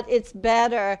 but it's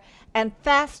better and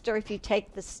faster if you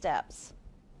take the steps.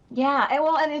 Yeah,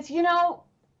 and it's,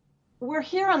 we're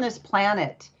here on this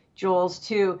planet, Jules,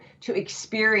 to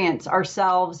experience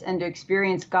ourselves and to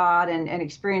experience God and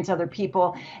experience other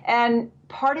people. And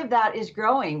part of that is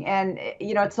growing. And,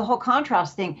 it's the whole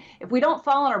contrast thing. If we don't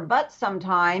fall on our butts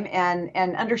sometime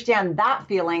and understand that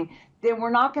feeling, then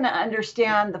we're not going to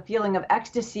understand the feeling of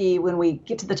ecstasy when we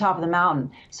get to the top of the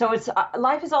mountain. So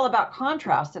life is all about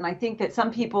contrast. And I think that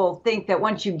some people think that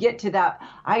once you get to that,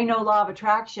 I know law of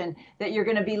attraction, that you're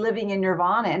going to be living in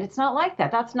nirvana. And it's not like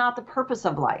that. That's not the purpose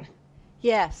of life.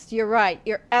 Yes, you're right.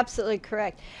 You're absolutely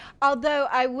correct. Although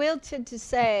I will tend to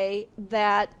say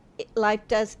that life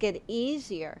does get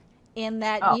easier in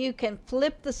that you can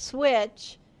flip the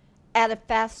switch at a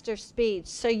faster speed.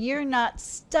 So you're not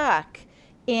stuck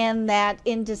in that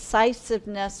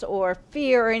indecisiveness or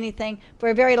fear or anything for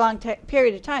a very long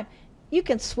period of time. You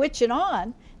can switch it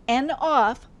on and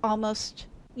off almost,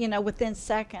 within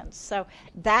seconds. So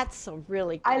that's a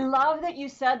really good. I love that you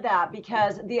said that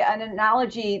because an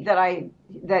analogy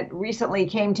that recently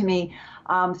came to me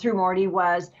through Morty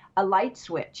was a light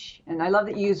switch. And I love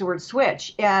that you use the word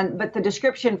switch. But the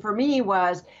description for me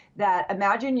was that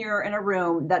imagine you're in a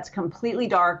room that's completely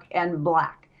dark and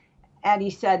black. And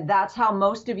he said, that's how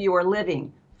most of you are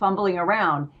living, fumbling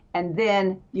around. And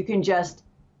then you can just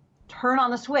turn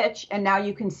on the switch and now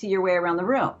you can see your way around the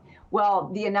room.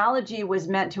 Well, the analogy was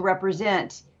meant to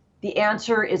represent the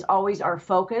answer is always our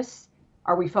focus.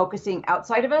 Are we focusing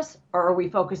outside of us, or are we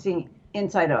focusing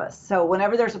inside of us? So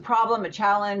whenever there's a problem, a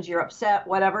challenge, you're upset,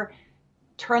 whatever,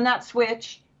 turn that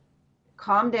switch,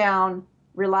 calm down,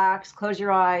 relax, close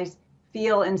your eyes,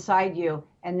 feel inside you,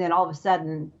 and then all of a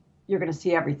sudden you're going to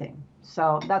see everything.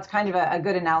 So that's kind of a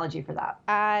good analogy for that.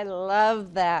 I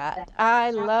love that.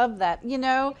 I love that. You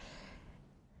know,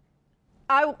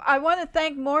 I want to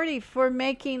thank Morty for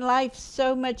making life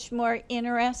so much more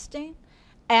interesting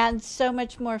and so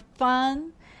much more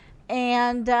fun,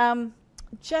 and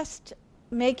just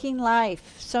making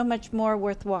life so much more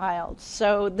worthwhile.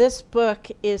 So this book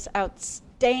is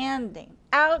outstanding.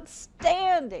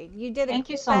 Outstanding. You did a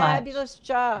fabulous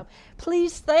job.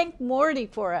 Please thank Morty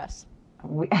for us.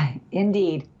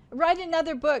 Indeed. Write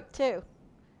another book too.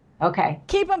 Okay.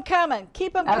 Keep them coming.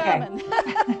 Keep them coming.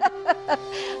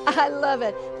 I love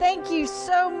it. Thank you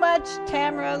so much,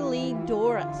 Tamara Lee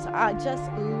Dorrance. I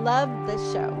just love the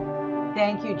show.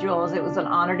 Thank you, Jules. It was an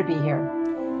honor to be here.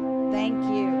 Thank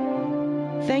you.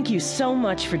 Thank you so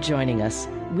much for joining us.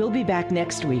 We'll be back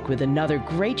next week with another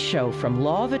great show from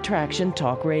Law of Attraction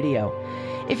Talk Radio.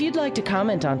 If you'd like to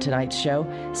comment on tonight's show,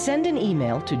 send an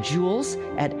email to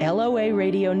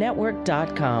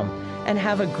jules@loaradionetwork.com, and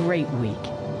have a great week.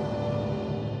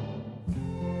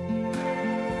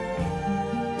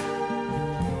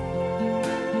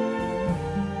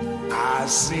 I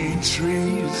see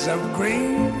trees of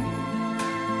green,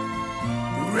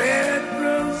 red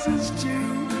roses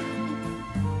too.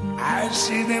 I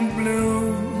see them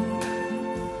bloom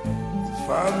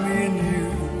for me and you.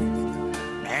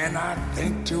 And I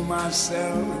think to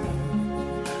myself,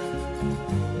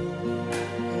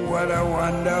 what a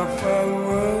wonderful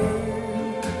world.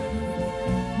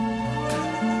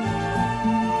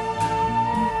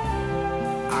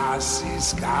 I see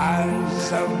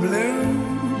skies of blue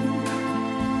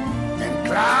and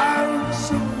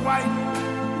clouds of white,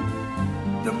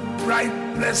 the bright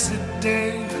blessed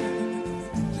day,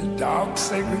 the dark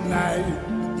sacred night.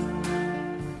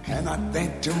 And I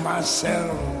think to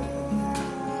myself,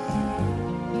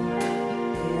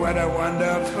 what a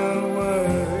wonderful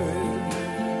world.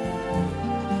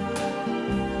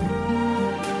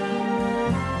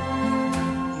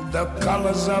 The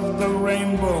colors of the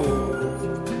rainbow,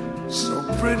 so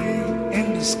pretty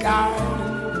in the sky,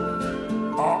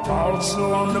 are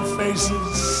also on the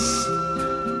faces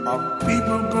of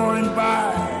people going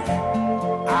by.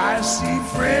 I see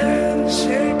friends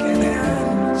shaking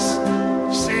hands,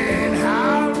 saying,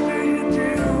 how do you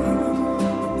do?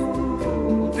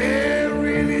 They're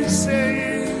really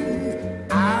saying,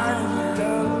 I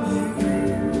love you.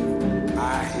 I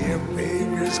hear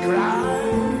babies cry,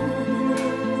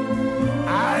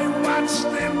 I watch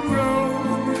them grow.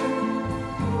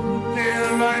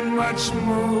 They'll learn much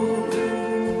more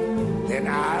than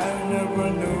I never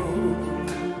knew.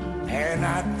 And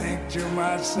I think to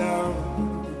myself,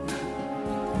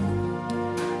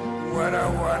 what a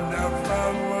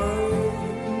wonderful world.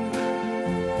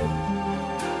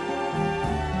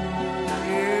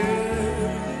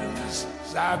 Yes,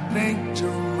 I think to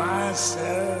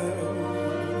myself,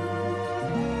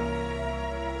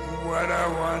 what a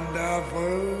wonderful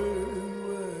world.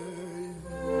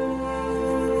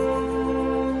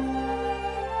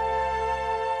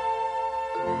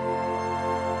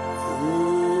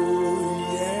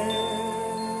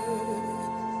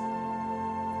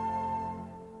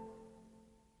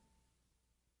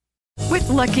 With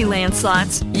Lucky Land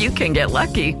Slots, you can get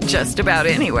lucky just about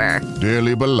anywhere.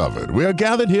 Dearly beloved, we are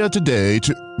gathered here today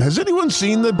to... Has anyone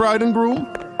seen the bride and groom?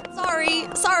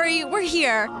 Sorry, we're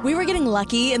here. We were getting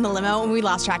lucky in the limo and we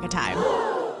lost track of time.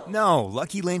 No,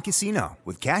 Lucky Land Casino,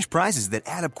 with cash prizes that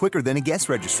add up quicker than a guest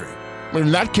registry.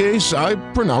 In that case, I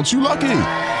pronounce you lucky.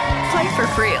 Play for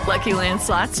free at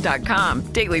LuckyLandSlots.com.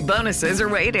 Daily bonuses are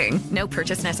waiting. No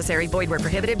purchase necessary. Void where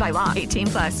prohibited by law.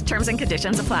 18+. Terms and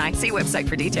conditions apply. See website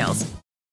for details.